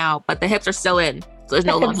hang out, but the hips are still in. So there's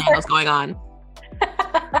no love handles going on.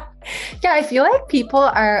 Yeah, I feel like people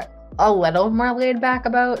are a little more laid back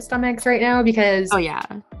about stomachs right now because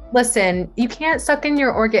listen, you can't suck in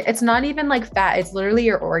your organ. It's not even like fat. It's literally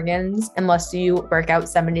your organs unless you work out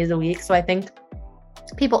 7 days a week. So I think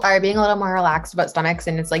people are being a little more relaxed about stomachs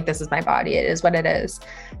and it's like, this is my body. It is what it is.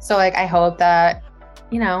 So like, I hope that,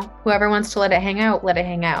 you know, whoever wants to let it hang out, let it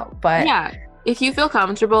hang out. But yeah, if you feel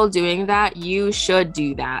comfortable doing that, you should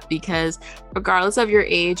do that because regardless of your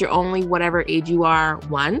age, you're only whatever age you are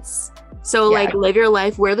once. So like live your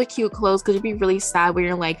life, wear the cute clothes because you'd be really sad when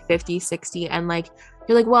you're like 50, 60 and like,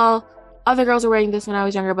 you're like, well, other girls were wearing this when I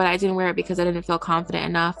was younger, but I didn't wear it because I didn't feel confident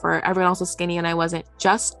enough or everyone else was skinny and I wasn't.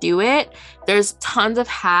 Just do it. There's tons of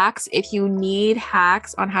hacks. If you need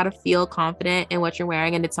hacks on how to feel confident in what you're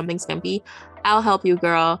wearing and it's something skimpy, I'll help you,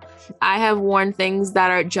 girl. I have worn things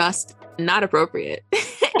that are just not appropriate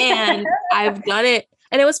and I've done it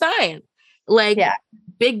and it was fine. Like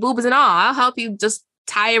big boobs and all. I'll help you just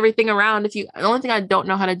tie everything around. The only thing I don't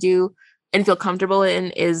know how to do and feel comfortable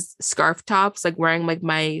in is scarf tops, like wearing like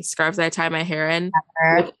my scarves that I tie my hair in.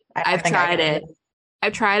 I've tried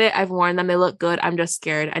it. I've worn them. They look good. I'm just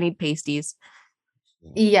scared. I need pasties.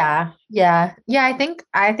 Yeah. I think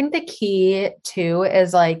the key too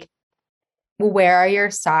is like, wear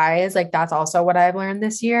your size. Like that's also what I've learned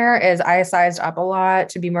this year is I sized up a lot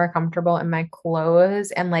to be more comfortable in my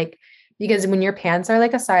clothes. And like, because when your pants are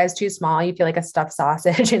like a size too small, you feel like a stuffed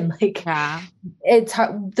sausage and like, it's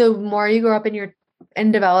the more you grow up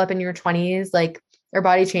and develop in your 20s, like your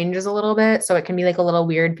body changes a little bit. So it can be like a little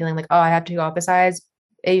weird feeling like, oh, I have to go up a size.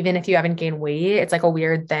 Even if you haven't gained weight, it's like a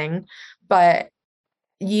weird thing, but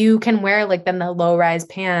you can wear like then the low rise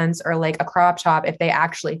pants or like a crop top if they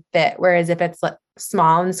actually fit. Whereas if it's like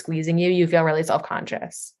small and squeezing you, you feel really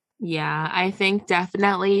self-conscious. Yeah, I think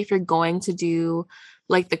definitely if you're going to do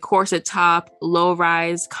like the corset top, low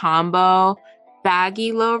rise combo,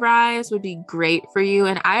 baggy low rise would be great for you.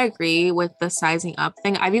 And I agree with the sizing up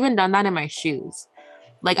thing. I've even done that in my shoes.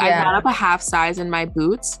 Like I got up a half size in my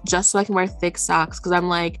boots just so I can wear thick socks. Cause I'm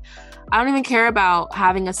like, I don't even care about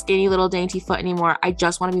having a skinny little dainty foot anymore. I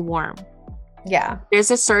just want to be warm. Yeah.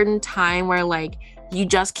 There's a certain time where like, you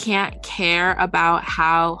just can't care about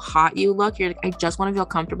how hot you look. You're like, I just want to feel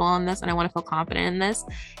comfortable in this and I want to feel confident in this.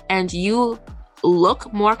 And you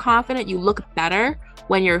look more confident. You look better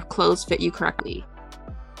when your clothes fit you correctly.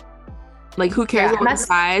 Like who cares about the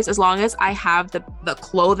size? As long as I have the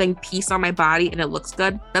clothing piece on my body and it looks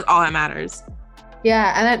good, that's all that matters.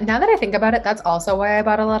 Yeah. And now that I think about it, that's also why I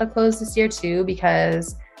bought a lot of clothes this year too,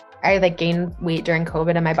 because I like gained weight during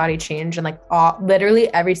COVID and my body changed and like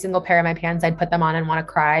literally every single pair of my pants, I'd put them on and want to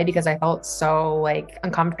cry because I felt so like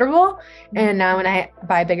uncomfortable. And now when I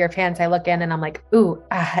buy bigger pants, I look in and I'm like, ooh,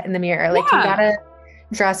 in the mirror, like you gotta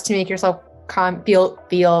dress to make yourself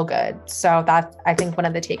feel good. So that's, I think, one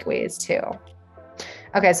of the takeaways too.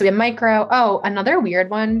 Okay, so we have micro. Oh, another weird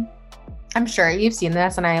one. I'm sure you've seen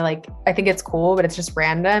this, and I think it's cool, but it's just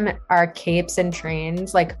random. Are capes and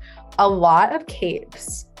trains, like a lot of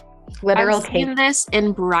capes, literal I've seen this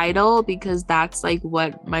in bridal because that's like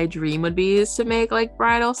what my dream would be, is to make like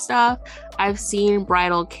bridal stuff. I've seen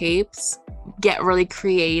bridal capes get really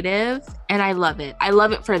creative, and I love it. I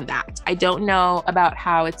love it for that. I don't know about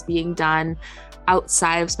how it's being done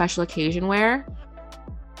outside of special occasion wear.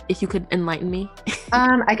 If you could enlighten me.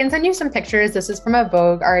 I can send you some pictures. This is from a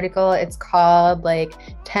Vogue article. It's called like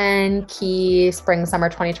 10 key spring summer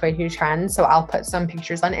 2022 trends. So I'll put some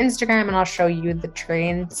pictures on Instagram and I'll show you the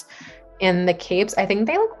trains in the capes. I think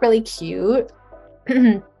they look really cute.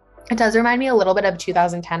 It does remind me a little bit of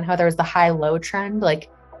 2010, how there was the high-low trend. Like,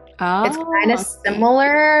 it's kind of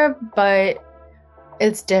similar, but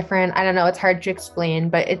it's different. I don't know. It's hard to explain,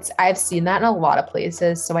 but I've seen that in a lot of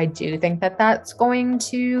places. So I do think that that's going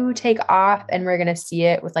to take off, and we're going to see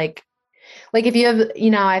it with like if you have,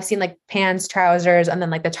 I've seen like pants, trousers, and then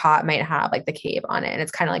like the top might have like the cape on it, and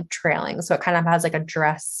it's kind of like trailing. So it kind of has like a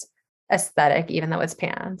dress aesthetic, even though it's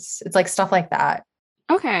pants. It's like stuff like that.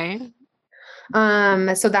 Okay.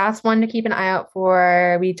 So that's one to keep an eye out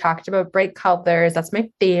for. We talked about bright colors. That's my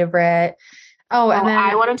favorite. Oh, and then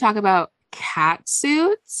I want to talk about cat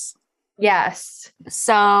suits. Yes.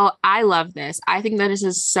 So I love this. I think that this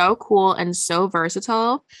is so cool and so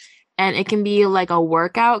versatile. And it can be like a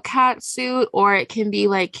workout cat suit, or it can be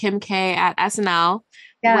like Kim K at SNL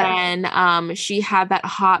when she had that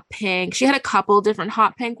hot pink. She had a couple different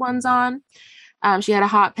hot pink ones on. She had a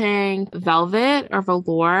hot pink velvet or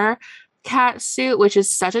velour cat suit, which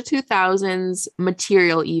is such a 2000s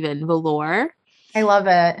material, even velour. I love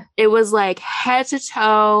it. It was like head to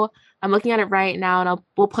toe. I'm looking at it right now, and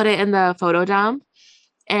we'll put it in the photo dump.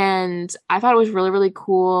 And I thought it was really, really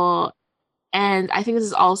cool. And I think this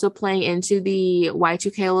is also playing into the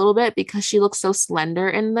Y2K a little bit because she looks so slender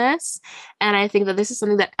in this. And I think that this is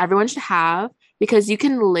something that everyone should have because you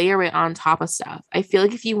can layer it on top of stuff. I feel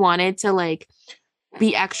like if you wanted to like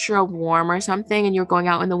be extra warm or something and you're going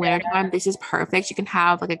out in the wintertime, this is perfect. You can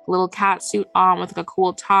have like a little cat suit on with like a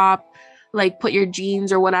cool top, like put your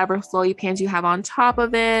jeans or whatever flowy pants you have on top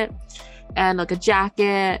of it, and like a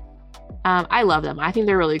jacket. I love them. I think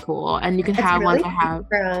they're really cool, and you can have really ones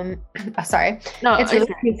that have. Sorry, no, it's really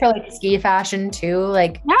cute for like ski fashion too.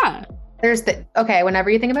 Like, yeah. There's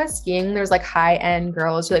whenever you think about skiing, there's like high-end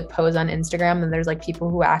girls who like pose on Instagram, and there's like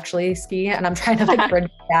people who actually ski, and I'm trying to like bridge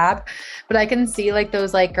the gap. But I can see like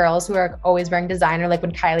those like girls who are always wearing designer, like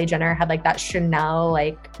when Kylie Jenner had like that Chanel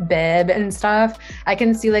like bib and stuff. I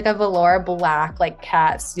can see like a velour black like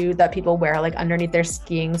cat suit that people wear like underneath their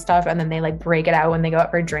skiing stuff, and then they like break it out when they go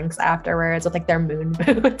out for drinks afterwards with like their moon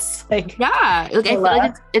boots. Like, yeah, like, I feel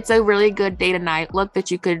like it's a really good day to night look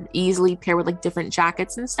that you could easily pair with like different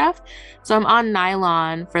jackets and stuff. So I'm on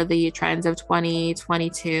Nylon for the trends of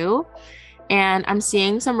 2022, and I'm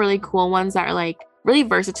seeing some really cool ones that are like really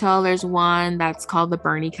versatile. There's one that's called the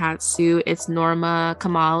Bernie cat suit. It's Norma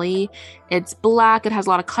Kamali. It's black. It has a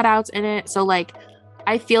lot of cutouts in it. So like,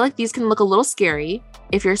 I feel like these can look a little scary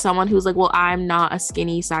if you're someone who's like, well, I'm not a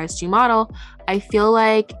skinny size 2 model. I feel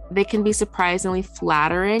like they can be surprisingly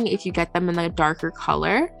flattering if you get them in a darker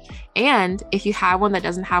color. And if you have one that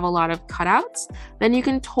doesn't have a lot of cutouts, then you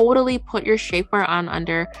can totally put your shapewear on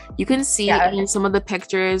under. You can see in some of the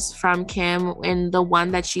pictures from Kim in the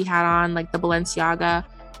one that she had on, like the Balenciaga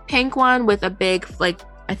pink one with a big, like,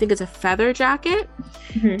 I think it's a feather jacket.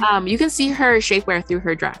 Mm-hmm. You can see her shapewear through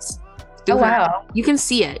her dress. Wow. You can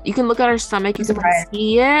see it. You can look at her stomach. You can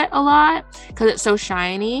see it a lot because it's so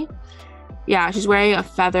shiny. Yeah, she's wearing a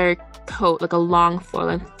feather coat, like a long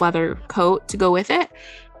full-length leather coat to go with it.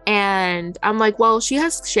 And I'm like, well, she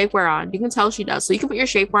has shapewear on. You can tell she does. So you can put your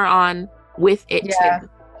shapewear on with it too.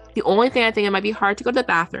 The only thing I think it might be hard to go to the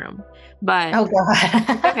bathroom, but oh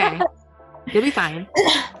god, okay, you'll be fine.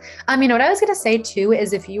 You know what I was gonna say too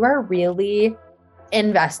is if you are really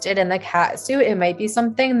invested in the cat suit, it might be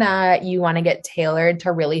something that you want to get tailored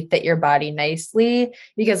to really fit your body nicely,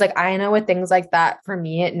 because like I know with things like that, for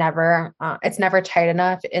me it's never tight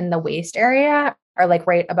enough in the waist area or like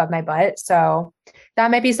right above my butt. So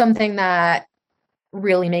that might be something that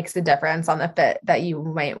really makes a difference on the fit that you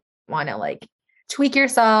might want to like tweak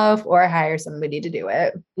yourself or hire somebody to do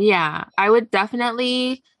it. Yeah, I would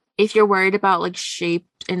definitely, if you're worried about like shape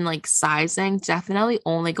and like sizing, definitely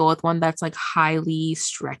only go with one that's like highly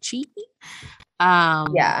stretchy.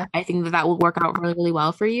 I think that will work out really, really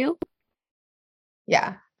well for you.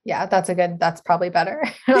 Yeah. Yeah, that's probably better.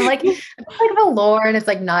 And I'm like velour and it's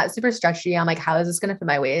like not super stretchy. I'm like, how is this gonna fit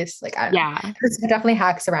my waist? Like, I don't know. There's definitely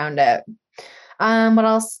hacks around it. What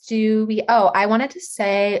else I wanted to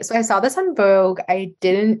say, so I saw this on Vogue. I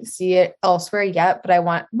didn't see it elsewhere yet, but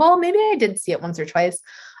maybe I did see it once or twice.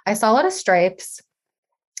 I saw a lot of stripes,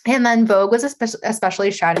 and then Vogue was especially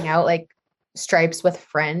shouting out like stripes with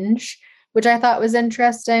fringe, which I thought was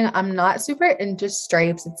interesting. I'm not super into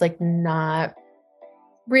stripes. It's like not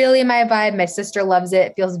really my vibe. My sister loves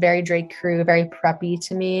it. It feels very Drake Crew, very preppy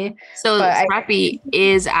to me. So preppy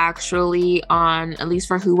is actually on, at least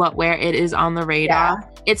for Who What Wear, it is on the radar.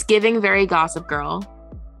 Yeah. It's giving very Gossip Girl.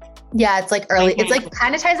 Yeah, it's like early. It's like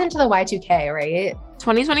kind of ties into the Y2K, right?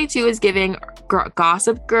 2022 is giving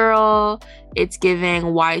Gossip Girl. It's giving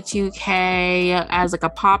Y2K as like a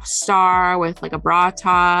pop star with like a bra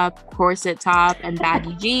top, corset top, and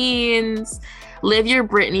baggy jeans. Live your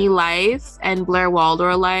Britney life and Blair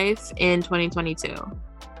Waldorf life in 2022.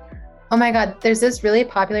 Oh my God, there's this really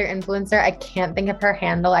popular influencer. I can't think of her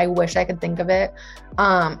handle. I wish I could think of it.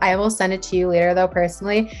 I will send it to you later though,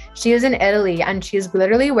 personally. She is in Italy and she's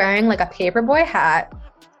literally wearing like a paperboy hat,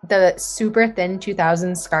 the super thin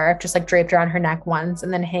 2000s scarf, just like draped around her neck once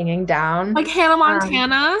and then hanging down. Like Hannah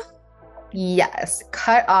Montana? Yes,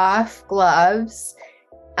 cut off gloves.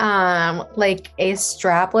 Like a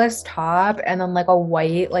strapless top and then like a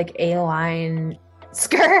white like A-line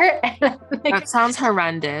skirt. That sounds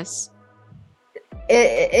horrendous.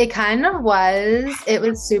 It kind of was. It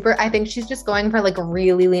was super. I think she's just going for like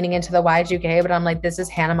really leaning into the Y2K, but I'm like, this is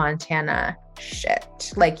Hannah Montana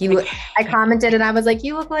shit. Like I commented and I was like,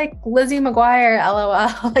 you look like Lizzie McGuire,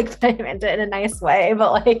 LOL. Like, but I meant it in a nice way,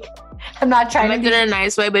 but like, I'm not trying to. I meant it in a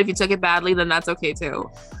nice way, but if you took it badly, then that's okay too.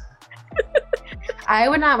 I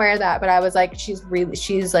would not wear that, but I was like, she's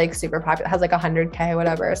like super popular, has like 100K,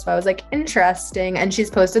 whatever. So I was like, interesting. And she's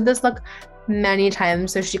posted this look many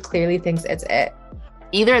times, so she clearly thinks it's it.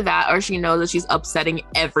 Either that or she knows that she's upsetting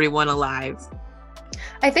everyone alive.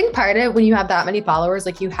 I think part of it, when you have that many followers,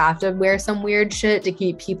 like you have to wear some weird shit to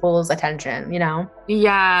keep people's attention, you know?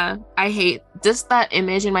 Yeah, I hate just that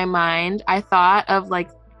image in my mind. I thought of like,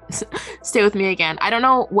 stay with me again. I don't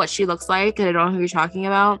know what she looks like and I don't know who you're talking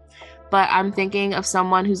about, but I'm thinking of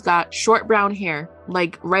someone who's got short brown hair,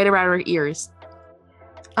 like right around her ears.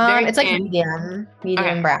 It's like medium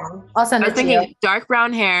okay. Brown. I'll send it to you. Dark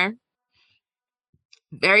brown hair,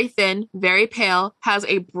 very thin, very pale, has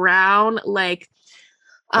a brown like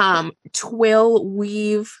twill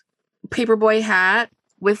weave paperboy hat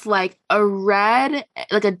with like a red,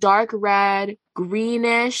 like a dark red,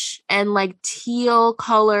 greenish, and like teal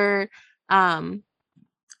color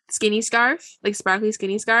skinny scarf, like sparkly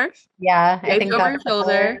skinny scarf. Yeah, I think over your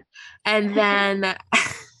shoulder, and then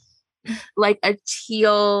like a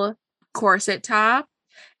teal corset top,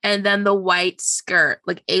 and then the white skirt,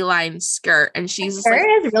 like A-line skirt, and she's the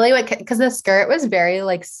skirt is really like, because the skirt was very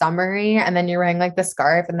like summery, and then you're wearing like the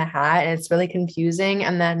scarf and the hat, and it's really confusing.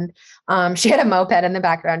 And then she had a moped in the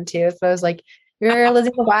background too, so I was like, you're Lizzie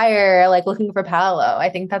McGuire, like looking for Paolo. I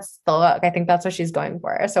think that's the look. I think that's what she's going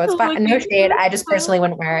for. So it's fine. No shade. I just personally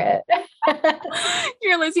wouldn't wear it.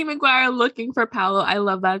 You're Lizzie McGuire looking for Paolo. I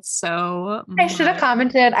love that so much. I should have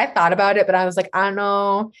commented. I thought about it, but I was like, I don't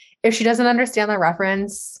know if she doesn't understand the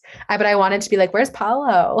reference. But I wanted to be like, where's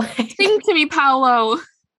Paolo? Sing to me, Paolo.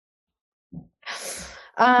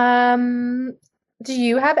 Do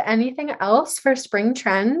you have anything else for spring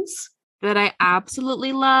trends that I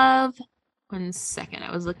absolutely love? 1 second.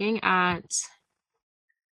 I was looking at,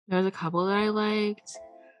 there was a couple that I liked.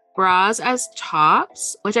 Bras as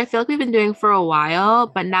tops, which I feel like we've been doing for a while,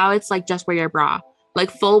 but now it's like just wear your bra.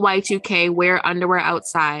 Like full Y2K, wear underwear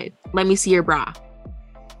outside. Let me see your bra.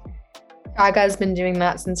 Gaga's been doing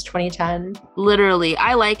that since 2010. Literally.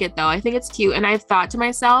 I like it though. I think it's cute. And I've thought to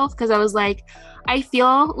myself, because I was like, I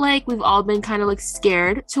feel like we've all been kind of like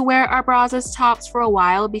scared to wear our bras as tops for a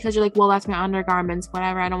while because you're like, well, that's my undergarments,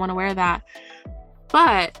 whatever. I don't want to wear that.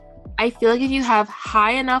 But I feel like if you have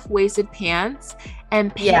high enough waisted pants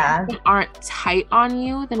and pants that aren't tight on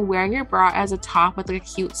you, then wearing your bra as a top with like a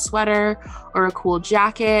cute sweater or a cool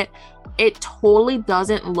jacket, it totally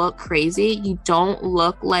doesn't look crazy. You don't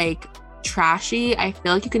look like trashy. I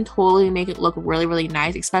feel like you can totally make it look really, really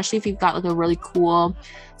nice, especially if you've got like a really cool,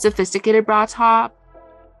 sophisticated bra top.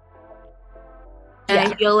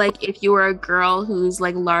 And I feel like if you were a girl who's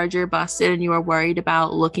like larger busted and you are worried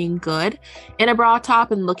about looking good in a bra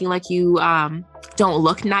top and looking like you don't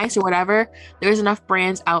look nice or whatever, there's enough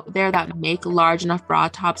brands out there that make large enough bra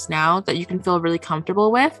tops now that you can feel really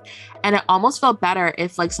comfortable with. And it almost felt better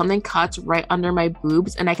if like something cuts right under my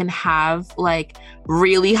boobs and I can have like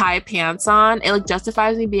really high pants on. It like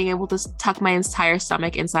justifies me being able to tuck my entire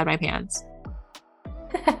stomach inside my pants.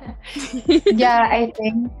 Yeah,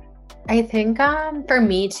 I think for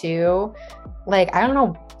me too, like I don't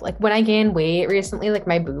know, like when I gained weight recently, like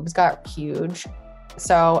my boobs got huge.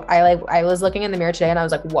 So I was looking in the mirror today and I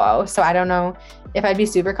was like, whoa. So I don't know if I'd be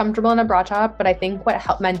super comfortable in a bra top, but I think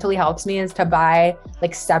what mentally helps me is to buy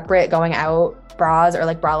like separate going out bras or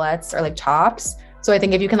like bralettes or like tops. So I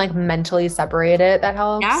think if you can like mentally separate it, that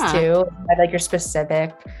helps too. Like your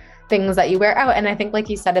specific things that you wear out. And I think like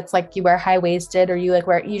you said, it's like you wear high-waisted or you like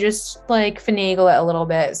wear, you just like finagle it a little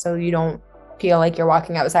bit so you don't feel like you're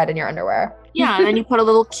walking outside in your underwear. Yeah, and then you put a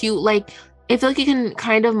little cute, like, I feel like you can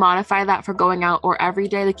kind of modify that for going out or every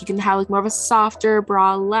day. Like you can have like more of a softer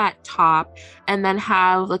bralette top and then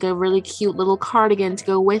have like a really cute little cardigan to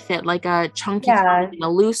go with it, like a chunky cardigan, a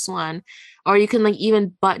loose one. Or you can like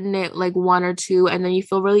even button it like one or two and then you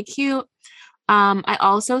feel really cute. I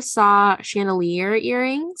also saw chandelier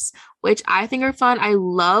earrings, which I think are fun. I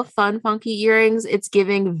love fun, funky earrings. It's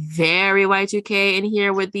giving very Y2K in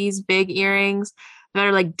here with these big earrings that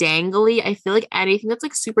are like dangly. I feel like anything that's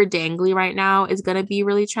like super dangly right now is going to be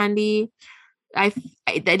really trendy. I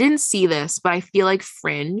didn't see this, but I feel like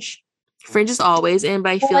fringe is always in,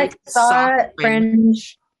 but I feel like I saw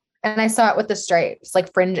fringe and I saw it with the stripes,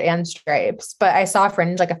 like fringe and stripes, but I saw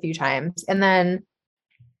fringe like a few times. And then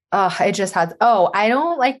I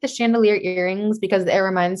don't like the chandelier earrings because it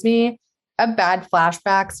reminds me of bad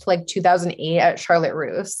flashbacks to like 2008 at Charlotte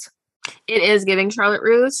Russe. It is giving Charlotte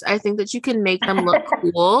Russe. I think that you can make them look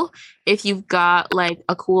cool if you've got like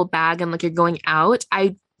a cool bag and like you're going out.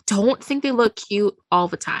 I don't think they look cute all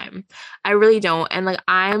the time. I really don't. And like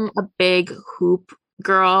I'm a big hoop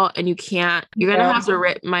girl and you're gonna have to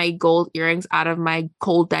rip my gold earrings out of my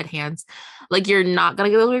cold dead hands. Like you're not gonna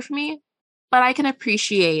get those away from me. But I can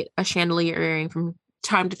appreciate a chandelier earring from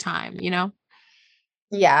time to time, you know?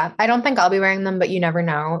 Yeah, I don't think I'll be wearing them, but you never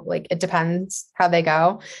know. Like it depends how they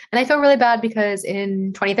go. And I feel really bad because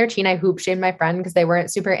in 2013, I hoop shamed my friend because they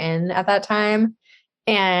weren't super in at that time.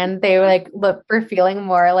 And they were like, look, we're feeling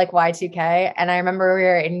more like Y2K. And I remember we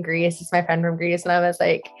were in Greece, it's my friend from Greece, and I was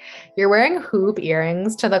like, you're wearing hoop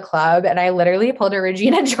earrings to the club. And I literally pulled a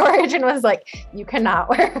Regina George and was like, you cannot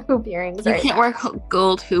wear hoop earrings. You can't wear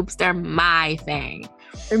gold hoops. They're my thing.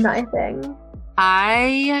 They're my thing.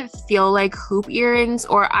 I feel like hoop earrings,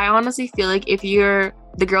 or I honestly feel like if you're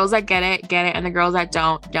the girls that get it, and the girls that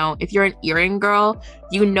don't. If you're an earring girl,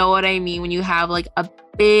 you know what I mean when you have like a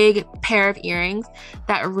big pair of earrings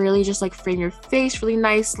that really just like frame your face really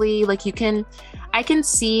nicely. Like I can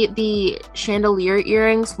see the chandelier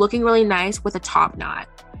earrings looking really nice with a top knot.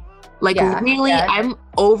 Like I'm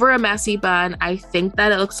over a messy bun. I think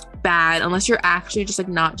that it looks bad unless you're actually just like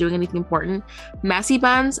not doing anything important. Messy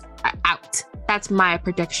buns are out. That's my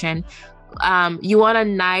prediction. You want a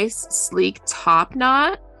nice sleek top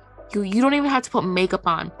knot. You don't even have to put makeup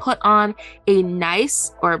on. Put on a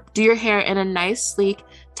nice, or do your hair in a nice sleek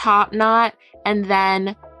top knot, and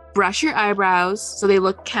then brush your eyebrows so they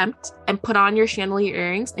look kempt, and put on your chandelier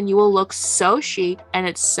earrings, and you will look so chic, and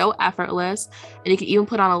it's so effortless. And you can even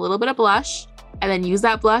put on a little bit of blush and then use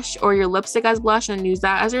that blush or your lipstick as blush and use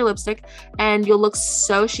that as your lipstick, and you'll look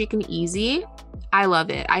so chic and easy. I love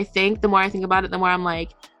it. I think the more I think about it, the more I'm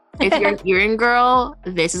like, if you're an earring girl,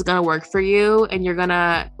 this is gonna work for you and you're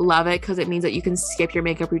gonna love it because it means that you can skip your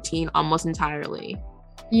makeup routine almost entirely.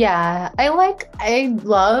 Yeah, I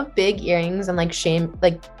love big earrings and like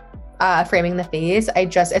framing the face.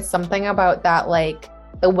 It's something about that, like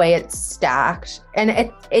the way it's stacked,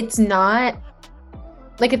 and it's not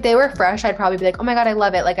like, if they were fresh, I'd probably be like, oh my God, I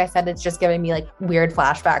love it. Like I said, it's just giving me like weird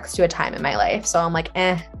flashbacks to a time in my life. So I'm like,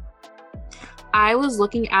 I was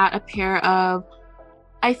looking at a pair of,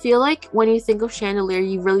 I feel like when you think of chandelier,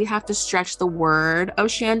 you really have to stretch the word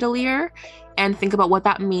of chandelier and think about what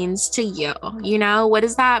that means to you. You know, what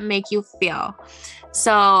does that make you feel?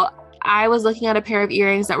 So I was looking at a pair of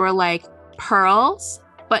earrings that were like pearls,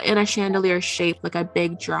 but in a chandelier shape, like a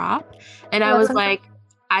big drop. And I was like,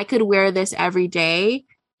 I could wear this every day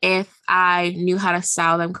if I knew how to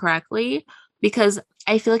style them correctly, because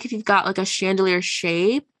I feel like if you've got like a chandelier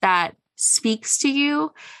shape that speaks to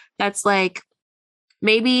you, that's like,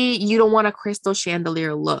 maybe you don't want a crystal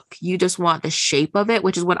chandelier look. You just want the shape of it,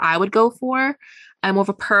 which is what I would go for. I'm more of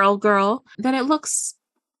a pearl girl. Then it looks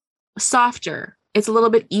softer it's a little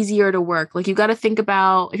bit easier to work. Like you got to think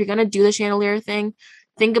about, if you're going to do the chandelier thing,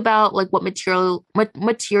 think about like what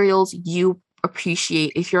materials you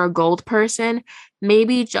appreciate. If you're a gold person,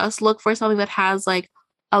 maybe just look for something that has like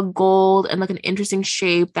a gold and like an interesting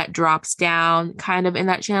shape that drops down kind of in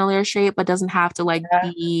that chandelier shape, but doesn't have to like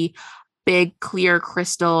be big clear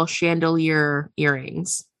crystal chandelier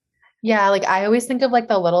earrings. Yeah, like I always think of like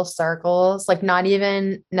the little circles, like not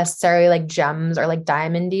even necessarily like gems or like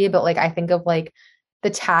diamondy, but like I think of like the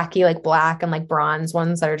tacky like black and like bronze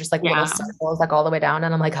ones that are just like little circles like all the way down,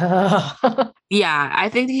 and I'm like, oh. Yeah, I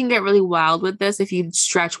think you can get really wild with this if you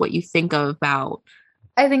stretch what you think about.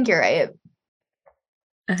 I think you're right.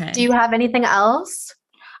 Okay. Do you have anything else?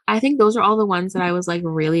 I think those are all the ones that I was like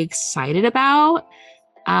really excited about.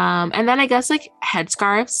 And then I guess like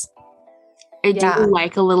headscarves. I do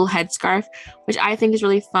like a little headscarf, which I think is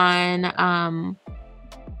really fun.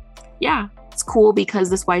 Yeah, it's cool because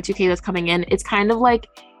this Y2K that's coming in, it's kind of like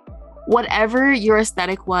whatever your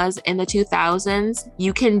aesthetic was in the 2000s,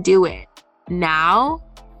 you can do it now,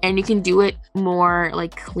 and you can do it more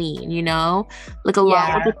like clean, you know? Like a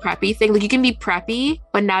lot of the preppy thing. Like you can be preppy,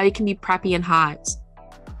 but now you can be preppy and hot.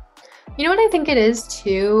 You know what I think it is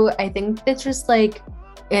too? I think it's just like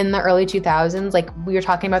in the early 2000s, like we were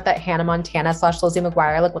talking about that Hannah Montana / Lizzie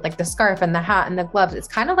McGuire, like with like the scarf and the hat and the gloves. It's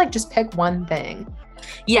kind of like just pick one thing.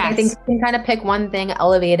 Yeah, like I think you can kind of pick one thing,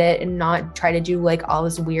 elevate it, and not try to do like all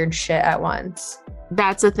this weird shit at once.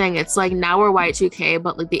 That's the thing. It's like now we're Y2K,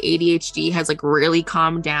 but like the ADHD has like really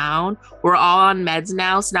calmed down. We're all on meds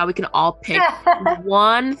now, so now we can all pick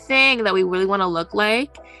one thing that we really want to look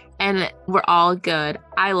like, and we're all good.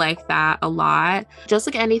 I like that a lot. Just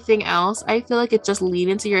like anything else, I feel like it just lean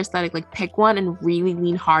into your aesthetic. Like pick one and really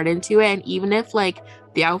lean hard into it. And even if like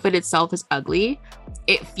the outfit itself is ugly,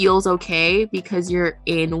 it feels okay because you're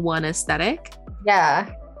in one aesthetic.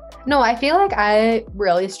 Yeah. No, I feel like I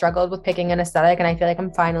really struggled with picking an aesthetic, and I feel like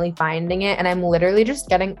I'm finally finding it. And I'm literally just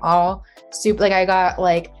getting all super, like I got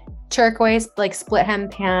like turquoise, like split hem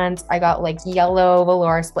pants. I got like yellow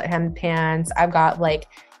velour split hem pants. I've got like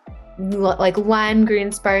lime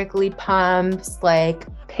green sparkly pumps, like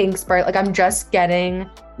pink spark. Like I'm just getting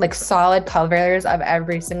like solid colors of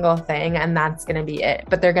every single thing, and that's going to be it.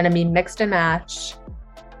 But they're going to be mixed and matched,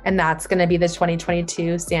 and that's going to be the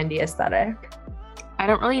 2022 Sandy aesthetic. I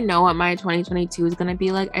don't really know what my 2022 is going to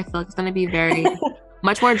be like. I feel like it's going to be very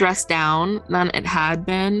much more dressed down than it had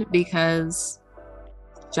been, because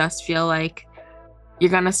just feel like you're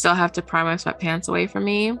going to still have to pry my sweatpants away from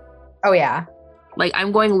me. Oh yeah. Like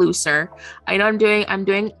I'm going looser. I know I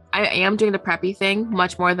am doing the preppy thing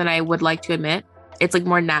much more than I would like to admit. It's like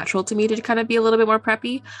more natural to me to kind of be a little bit more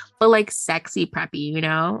preppy, but like sexy preppy, you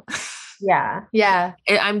know? Yeah. Yeah.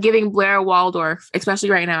 I'm giving Blair Waldorf, especially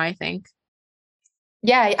right now, I think.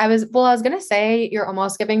 Yeah, I was going to say you're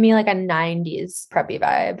almost giving me like a 90s preppy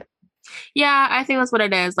vibe. Yeah, I think that's what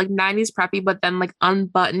it is. Like 90s preppy, but then like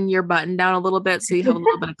unbutton your button down a little bit so you have a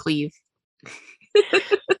little bit of cleave.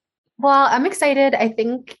 Well, I'm excited. I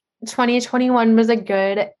think 2021 was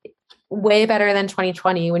way better than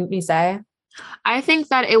 2020, wouldn't you say? I think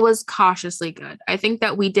that it was cautiously good. I think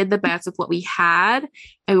that we did the best with what we had,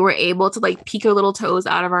 and we were able to like peek our little toes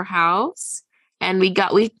out of our house. And we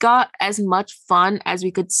got as much fun as we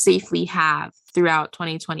could safely have throughout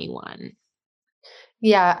 2021.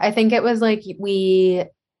 Yeah, I think it was like we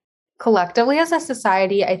collectively as a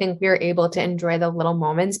society, I think we were able to enjoy the little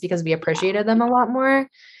moments because we appreciated them a lot more.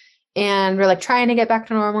 And we're like trying to get back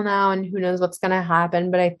to normal now, and who knows what's going to happen.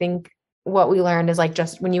 But I think what we learned is like,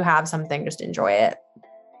 just when you have something, just enjoy it.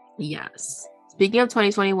 Yes. Speaking of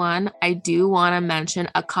 2021, I do want to mention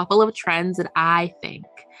a couple of trends that I think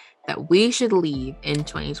that we should leave in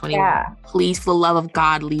 2021. Yeah. Please, for the love of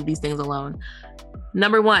God, leave these things alone.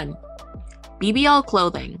 Number 1, BBL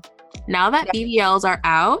clothing. Now that BBLs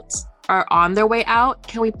are on their way out,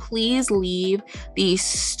 can we please leave these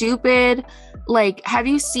stupid, like, have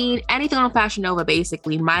you seen anything on Fashion Nova,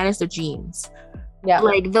 basically, minus the jeans? Yeah.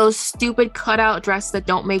 Like those stupid cutout dresses that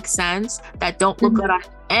don't make sense, that don't look good on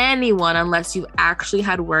anyone unless you actually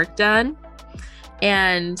had work done.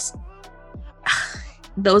 And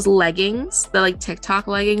those leggings, the like TikTok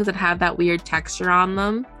leggings that have that weird texture on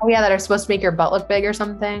them. Oh yeah, that are supposed to make your butt look big or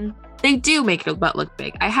something. They do make your butt look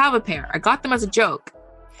big. I have a pair. I got them as a joke.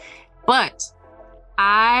 But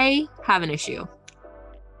I have an issue.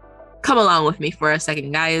 Come along with me for a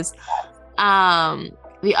second, guys.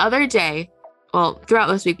 The other day, well, throughout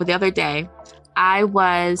this week, but the other day, I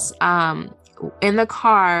was in the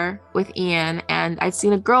car with Ian, and I'd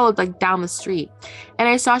seen a girl like down the street, and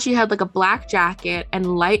I saw she had like a black jacket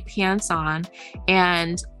and light pants on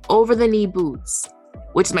and over the knee boots.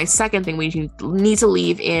 which is my second thing we need to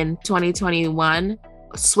leave in 2021.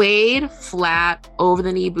 Suede, flat, over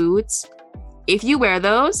the knee boots. If you wear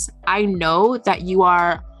those, I know that you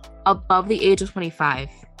are above the age of 25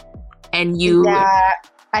 and you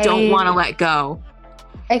don't want to let go.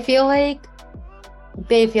 I feel like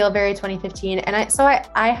they feel very 2015. And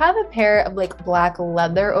I have a pair of like black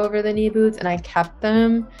leather over the knee boots and I kept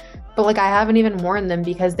them, but like I haven't even worn them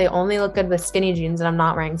because they only look good with skinny jeans and I'm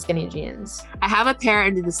not wearing skinny jeans. I have a pair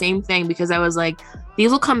and did the same thing because I was like,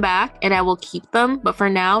 these will come back and I will keep them. But for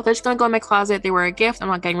now, they're just going to go in my closet. They were a gift. I'm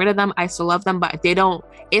not getting rid of them. I still love them, but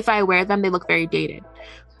if I wear them, they look very dated.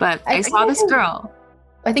 But I saw this girl.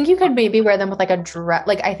 I think you could maybe wear them with like a dress.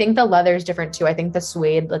 Like I think the leather is different too. I think the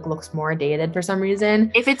suede like looks more dated for some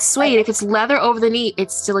reason. If it's suede, if it's leather over the knee,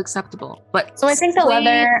 it's still acceptable. But so I think the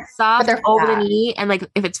leather soft over the knee and like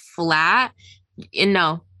if it's flat,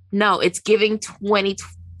 no, it's giving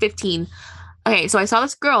 2015. Okay, so I saw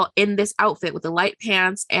this girl in this outfit with the light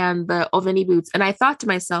pants and the over the knee boots, and I thought to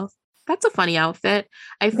myself, that's a funny outfit.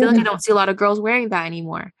 I feel like I don't see a lot of girls wearing that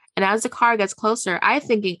anymore. And as the car gets closer, I'm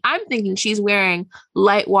thinking she's wearing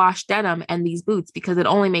light wash denim and these boots because it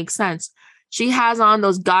only makes sense. She has on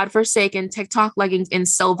those godforsaken TikTok leggings in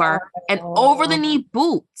silver and over the knee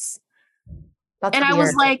boots. That's weird. I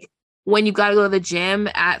was like, when you got to go to the gym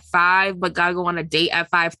at 5, but got to go on a date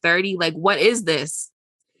at 5:30, like, what is this?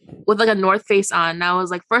 With like a North Face on. And I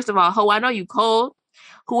was like, first of all, I know you cold.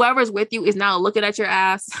 Whoever's with you is now looking at your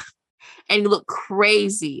ass. And you look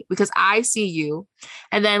crazy because I see you.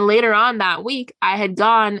 And then later on that week, I had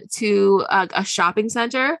gone to a shopping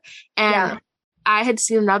center and I had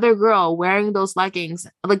seen another girl wearing those leggings,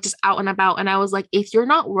 like just out and about. And I was like, if you're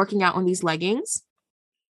not working out in these leggings,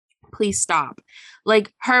 please stop.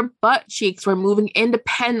 Like her butt cheeks were moving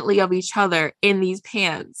independently of each other in these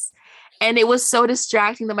pants. And it was so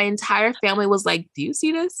distracting that my entire family was like, do you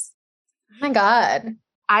see this? Oh my God.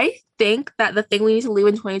 I think that the thing we need to leave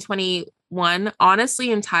in 2021,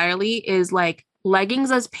 honestly, entirely is like leggings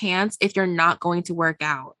as pants if you're not going to work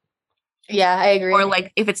out. Yeah, I agree. Or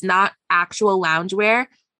like if it's not actual loungewear,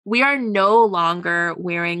 we are no longer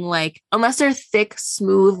wearing like, unless they're thick,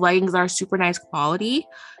 smooth leggings that are super nice quality.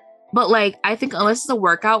 But like, I think unless it's a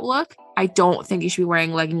workout look, I don't think you should be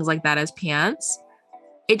wearing leggings like that as pants.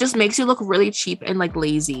 It just makes you look really cheap and like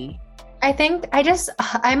lazy. I think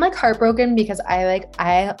I'm like heartbroken because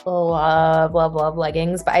I love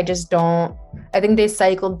leggings, but I just don't, I think they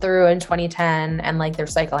cycled through in 2010 and like they're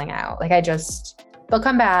cycling out. Like they'll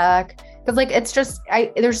come back because like, it's just,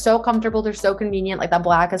 they're so comfortable. They're so convenient. Like that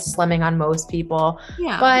black is slimming on most people,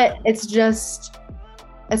 but it's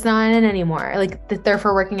not in anymore. Like they're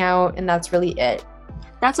for working out and that's really it.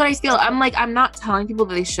 That's what I feel. I'm not telling people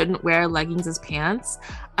that they shouldn't wear leggings as pants.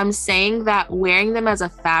 I'm saying that wearing them as a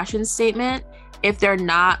fashion statement, if they're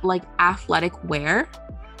not like athletic wear,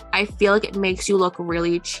 I feel like it makes you look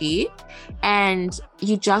really cheap and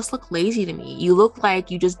you just look lazy to me. You look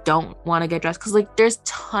like you just don't want to get dressed because like there's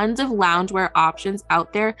tons of loungewear options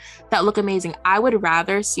out there that look amazing. I would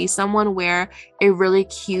rather see someone wear a really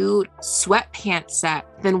cute sweatpants set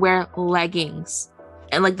than wear leggings.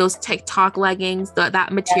 And like those TikTok leggings,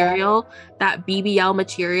 that material, that BBL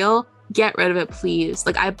material, get rid of it, please.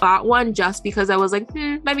 Like I bought one just because I was like,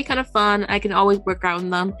 might be kind of fun. I can always work out in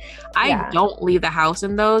them. I don't leave the house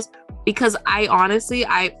in those because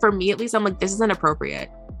for me at least, I'm like, this is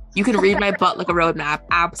inappropriate. You can read my butt like a roadmap.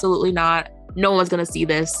 Absolutely not. No one's going to see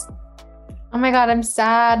this. Oh my God, I'm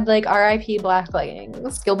sad. Like RIP black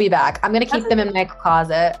leggings. They'll be back. I'm going to keep them in my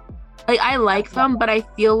closet. Like I like them, but I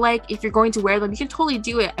feel like if you're going to wear them, you can totally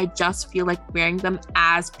do it. I just feel like wearing them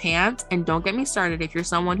as pants. And don't get me started if you're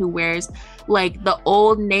someone who wears like the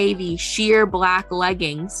Old Navy sheer black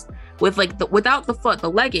leggings with like without the foot, the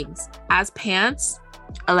leggings as pants,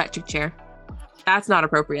 electric chair. That's not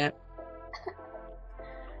appropriate.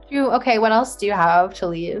 Okay, what else do you have to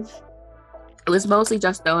leave? It was mostly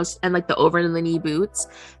just those and like the over the knee boots.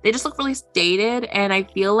 They just look really dated and I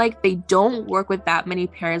feel like they don't work with that many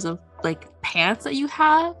pairs of like pants that you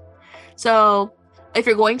have. So if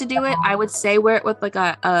you're going to do it, I would say wear it with like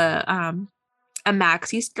a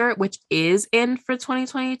maxi skirt, which is in for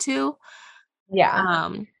 2022. Yeah.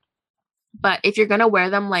 But if you're gonna wear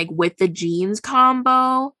them like with the jeans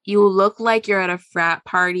combo, you look like you're at a frat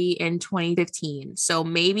party in 2015. So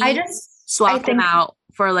maybe swap them out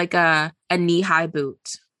for like a knee-high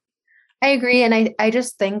boot. I agree. And I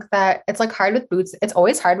just think that it's like hard with boots. It's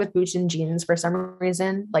always hard with boots and jeans for some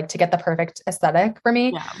reason, like to get the perfect aesthetic for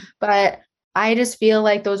me. Yeah. But I just feel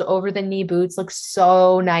like those over the knee boots look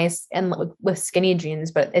so nice and with skinny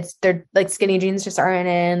jeans, but they're like skinny jeans just aren't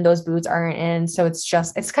in, those boots aren't in. So it's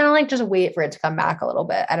kind of like just wait for it to come back a little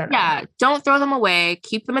bit. I don't know. Yeah, don't throw them away.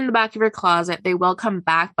 Keep them in the back of your closet. They will come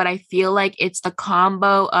back, but I feel like it's the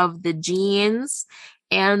combo of the jeans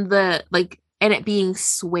and and it being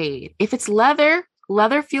suede. If it's leather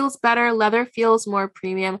feels better. Leather feels more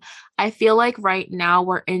premium. I feel like right now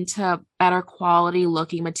we're into better quality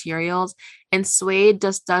looking materials, and suede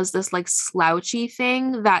just does this like slouchy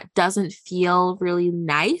thing that doesn't feel really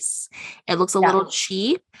nice. It looks a little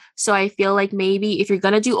cheap. So I feel like maybe if you're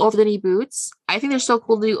going to do over the knee boots, I think they're still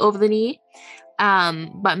cool to do over the knee.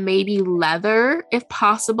 But maybe leather if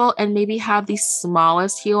possible, and maybe have the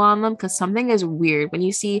smallest heel on them, because something is weird when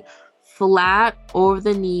you see flat over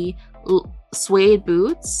the knee suede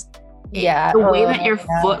boots. Yeah, the way that your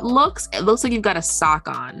foot looks, it looks like you've got a sock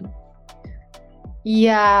on.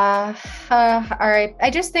 Yeah. All right. I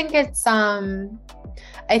just think it's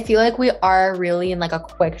I feel like we are really in like a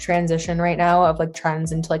quick transition right now of like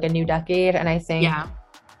trends into like a new decade, and I think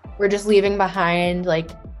we're just leaving behind like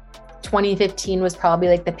 2015 was probably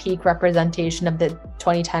like the peak representation of the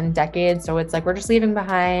 2010 decade, so it's like we're just leaving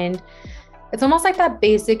behind. It's almost like that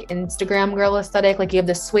basic Instagram girl aesthetic. Like you have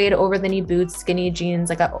the suede over the knee boots, skinny jeans,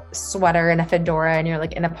 like a sweater and a fedora, and you're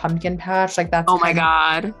like in a pumpkin patch. Like that's my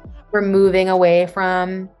God. We're moving away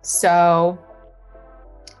from. So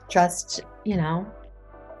just,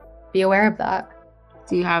 be aware of that.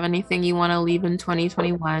 Do you have anything you want to leave in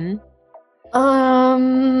 2021?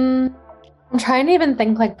 I'm trying to even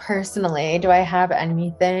think like personally. Do I have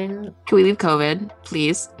anything? Can we leave COVID,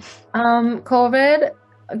 please? COVID.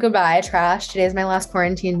 Goodbye, trash. Today is my last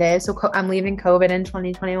quarantine day, so I'm leaving COVID in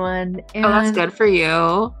 2021. And that's good for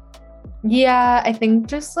you. Yeah, I think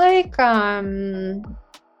just like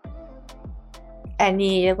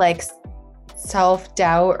any like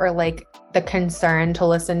self-doubt or like the concern to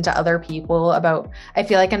listen to other people about. I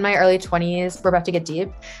feel like in my early 20s, we're about to get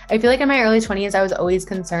deep. I feel like in my early 20s, I was always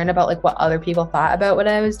concerned about like what other people thought about what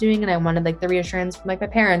I was doing, and I wanted like the reassurance from like my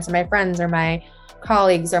parents and my friends or my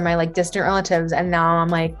colleagues or my like distant relatives, and now I'm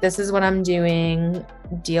like, this is what I'm doing,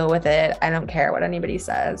 deal with it, I don't care what anybody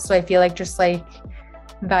says. So I feel like just like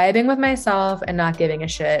vibing with myself and not giving a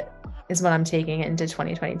shit is what I'm taking into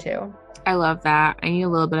 2022. I love that. I need a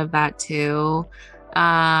little bit of that too.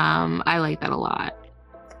 I like that a lot.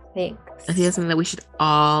 Thanks. I think that's something that we should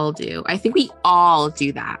all do. I think we all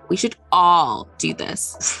do that. We should all do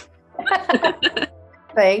this.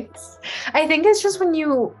 Thanks. I think it's just when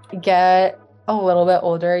you get a little bit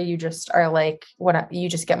older, you just are like, you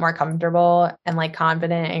just get more comfortable and like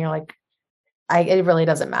confident, and you're like, it really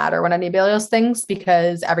doesn't matter what anybody else thinks,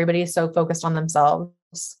 because everybody's so focused on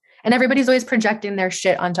themselves, and everybody's always projecting their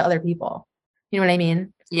shit onto other people. You know what I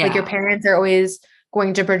mean? Yeah. Like your parents are always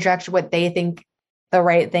going to project what they think the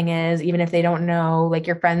right thing is, even if they don't know. Like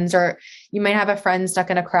your friends you might have a friend stuck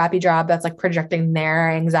in a crappy job that's like projecting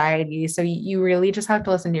their anxiety. So you really just have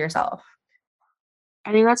to listen to yourself.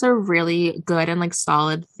 I think that's a really good and like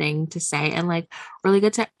solid thing to say, and like really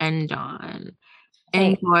good to end on.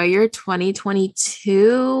 Thanks. Enjoy your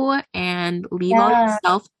 2022 and leave all your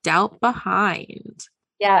self-doubt behind.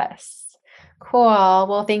 Yes. Cool.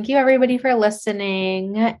 Well, thank you everybody for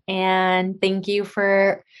listening, and thank you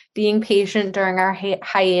for being patient during our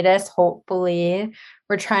hiatus. Hopefully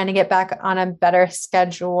we're trying to get back on a better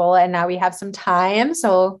schedule, and now we have some time,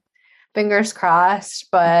 so fingers crossed.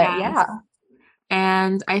 But yeah.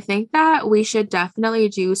 And I think that we should definitely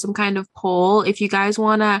do some kind of poll. If you guys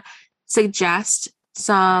want to suggest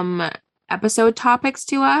some episode topics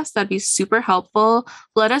to us, that'd be super helpful.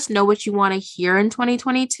 Let us know what you want to hear in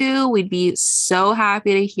 2022. We'd be so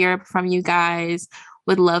happy to hear from you guys.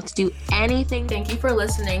 Would love to do anything. Thank you for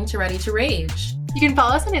listening to Ready to Rage. You can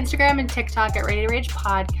follow us on Instagram and TikTok at Ready to Rage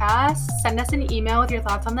Podcast. Send us an email with your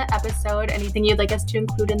thoughts on the episode, anything you'd like us to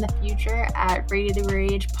include in the future at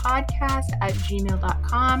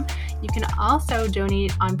readytoragepodcast@gmail.com. You can also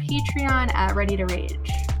donate on Patreon at Ready to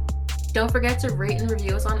Rage. Don't forget to rate and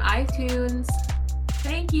review us on iTunes.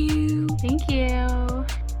 Thank you. Thank you.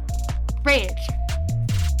 Rage.